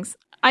 Pick things.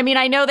 I mean,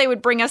 I know they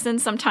would bring us in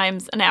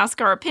sometimes and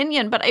ask our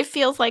opinion, but it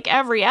feels like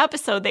every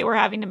episode they were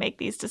having to make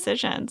these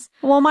decisions.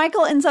 Well,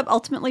 Michael ends up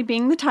ultimately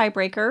being the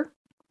tiebreaker.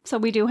 So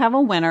we do have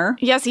a winner.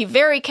 Yes, he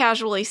very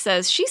casually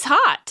says, she's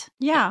hot.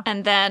 Yeah.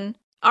 And then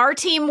our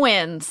team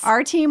wins.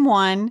 Our team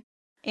won.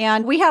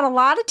 And we had a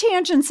lot of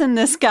tangents in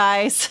this,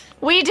 guys.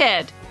 We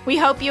did. We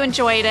hope you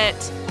enjoyed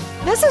it.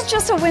 This is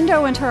just a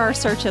window into our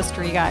search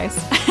history, guys.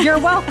 You're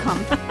welcome.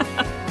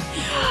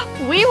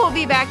 We will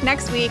be back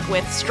next week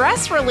with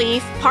Stress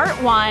Relief Part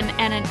 1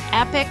 and an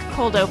epic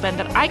cold open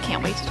that I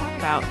can't wait to talk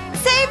about.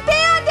 Save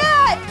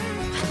Bandit!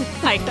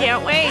 I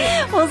can't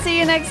wait. We'll see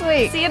you next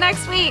week. See you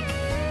next week.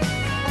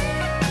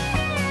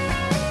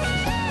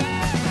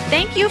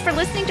 Thank you for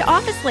listening to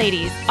Office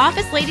Ladies.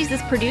 Office Ladies is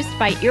produced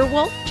by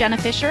Earwolf, Jenna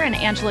Fisher, and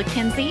Angela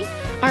Kinsey.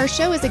 Our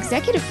show is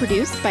executive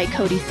produced by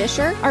Cody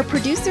Fisher. Our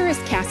producer is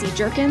Cassie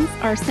Jerkins.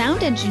 Our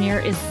sound engineer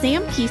is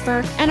Sam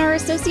Kiefer. And our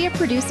associate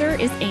producer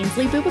is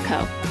Ainsley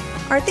Bubico.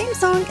 Our theme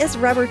song is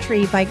Rubber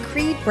Tree by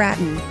Creed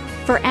Bratton.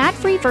 For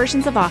ad-free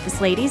versions of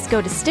Office Ladies,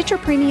 go to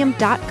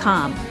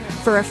StitcherPremium.com.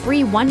 For a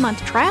free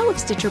 1-month trial of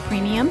Stitcher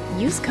Premium,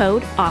 use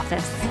code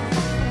OFFICE.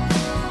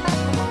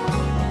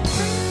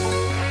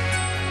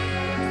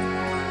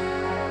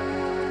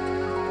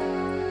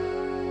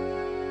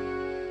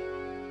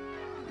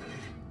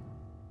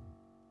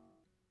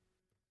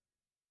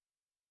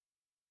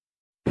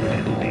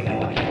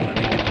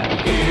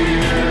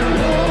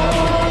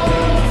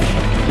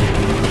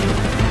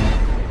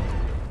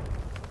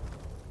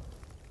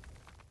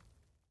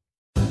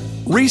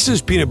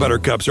 Reese's Peanut Butter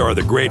Cups are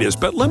the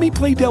greatest, but let me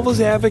play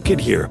devil's advocate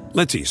here.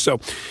 Let's see.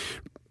 So,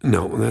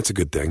 no, that's a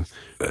good thing.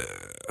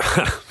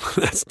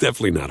 That's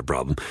definitely not a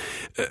problem.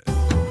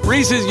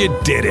 Reese's, you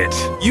did it.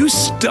 You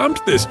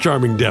stumped this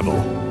charming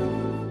devil.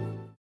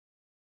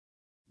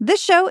 This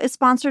show is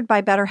sponsored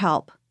by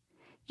BetterHelp.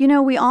 You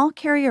know, we all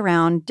carry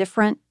around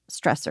different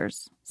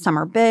stressors. Some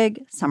are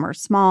big, some are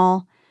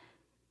small.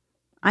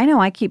 I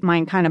know I keep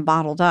mine kind of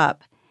bottled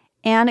up,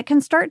 and it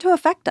can start to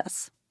affect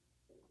us.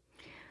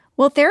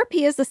 Well,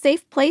 therapy is a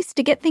safe place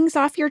to get things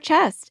off your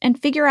chest and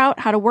figure out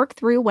how to work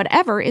through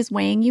whatever is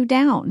weighing you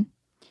down.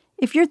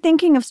 If you're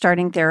thinking of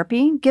starting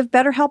therapy, give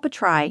BetterHelp a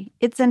try.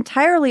 It's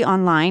entirely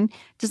online,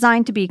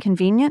 designed to be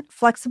convenient,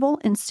 flexible,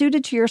 and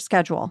suited to your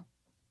schedule.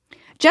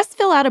 Just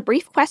fill out a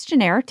brief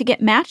questionnaire to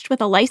get matched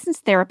with a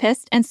licensed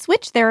therapist and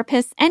switch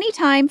therapists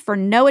anytime for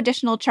no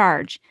additional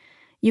charge.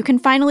 You can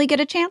finally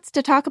get a chance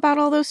to talk about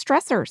all those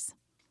stressors.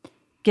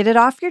 Get it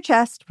off your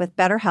chest with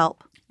BetterHelp.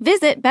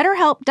 Visit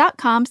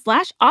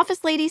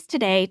BetterHelp.com/OfficeLadies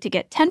today to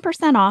get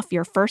 10% off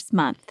your first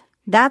month.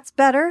 That's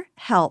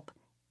BetterHelp,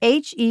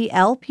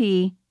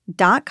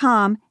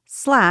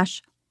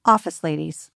 HELP.com/OfficeLadies.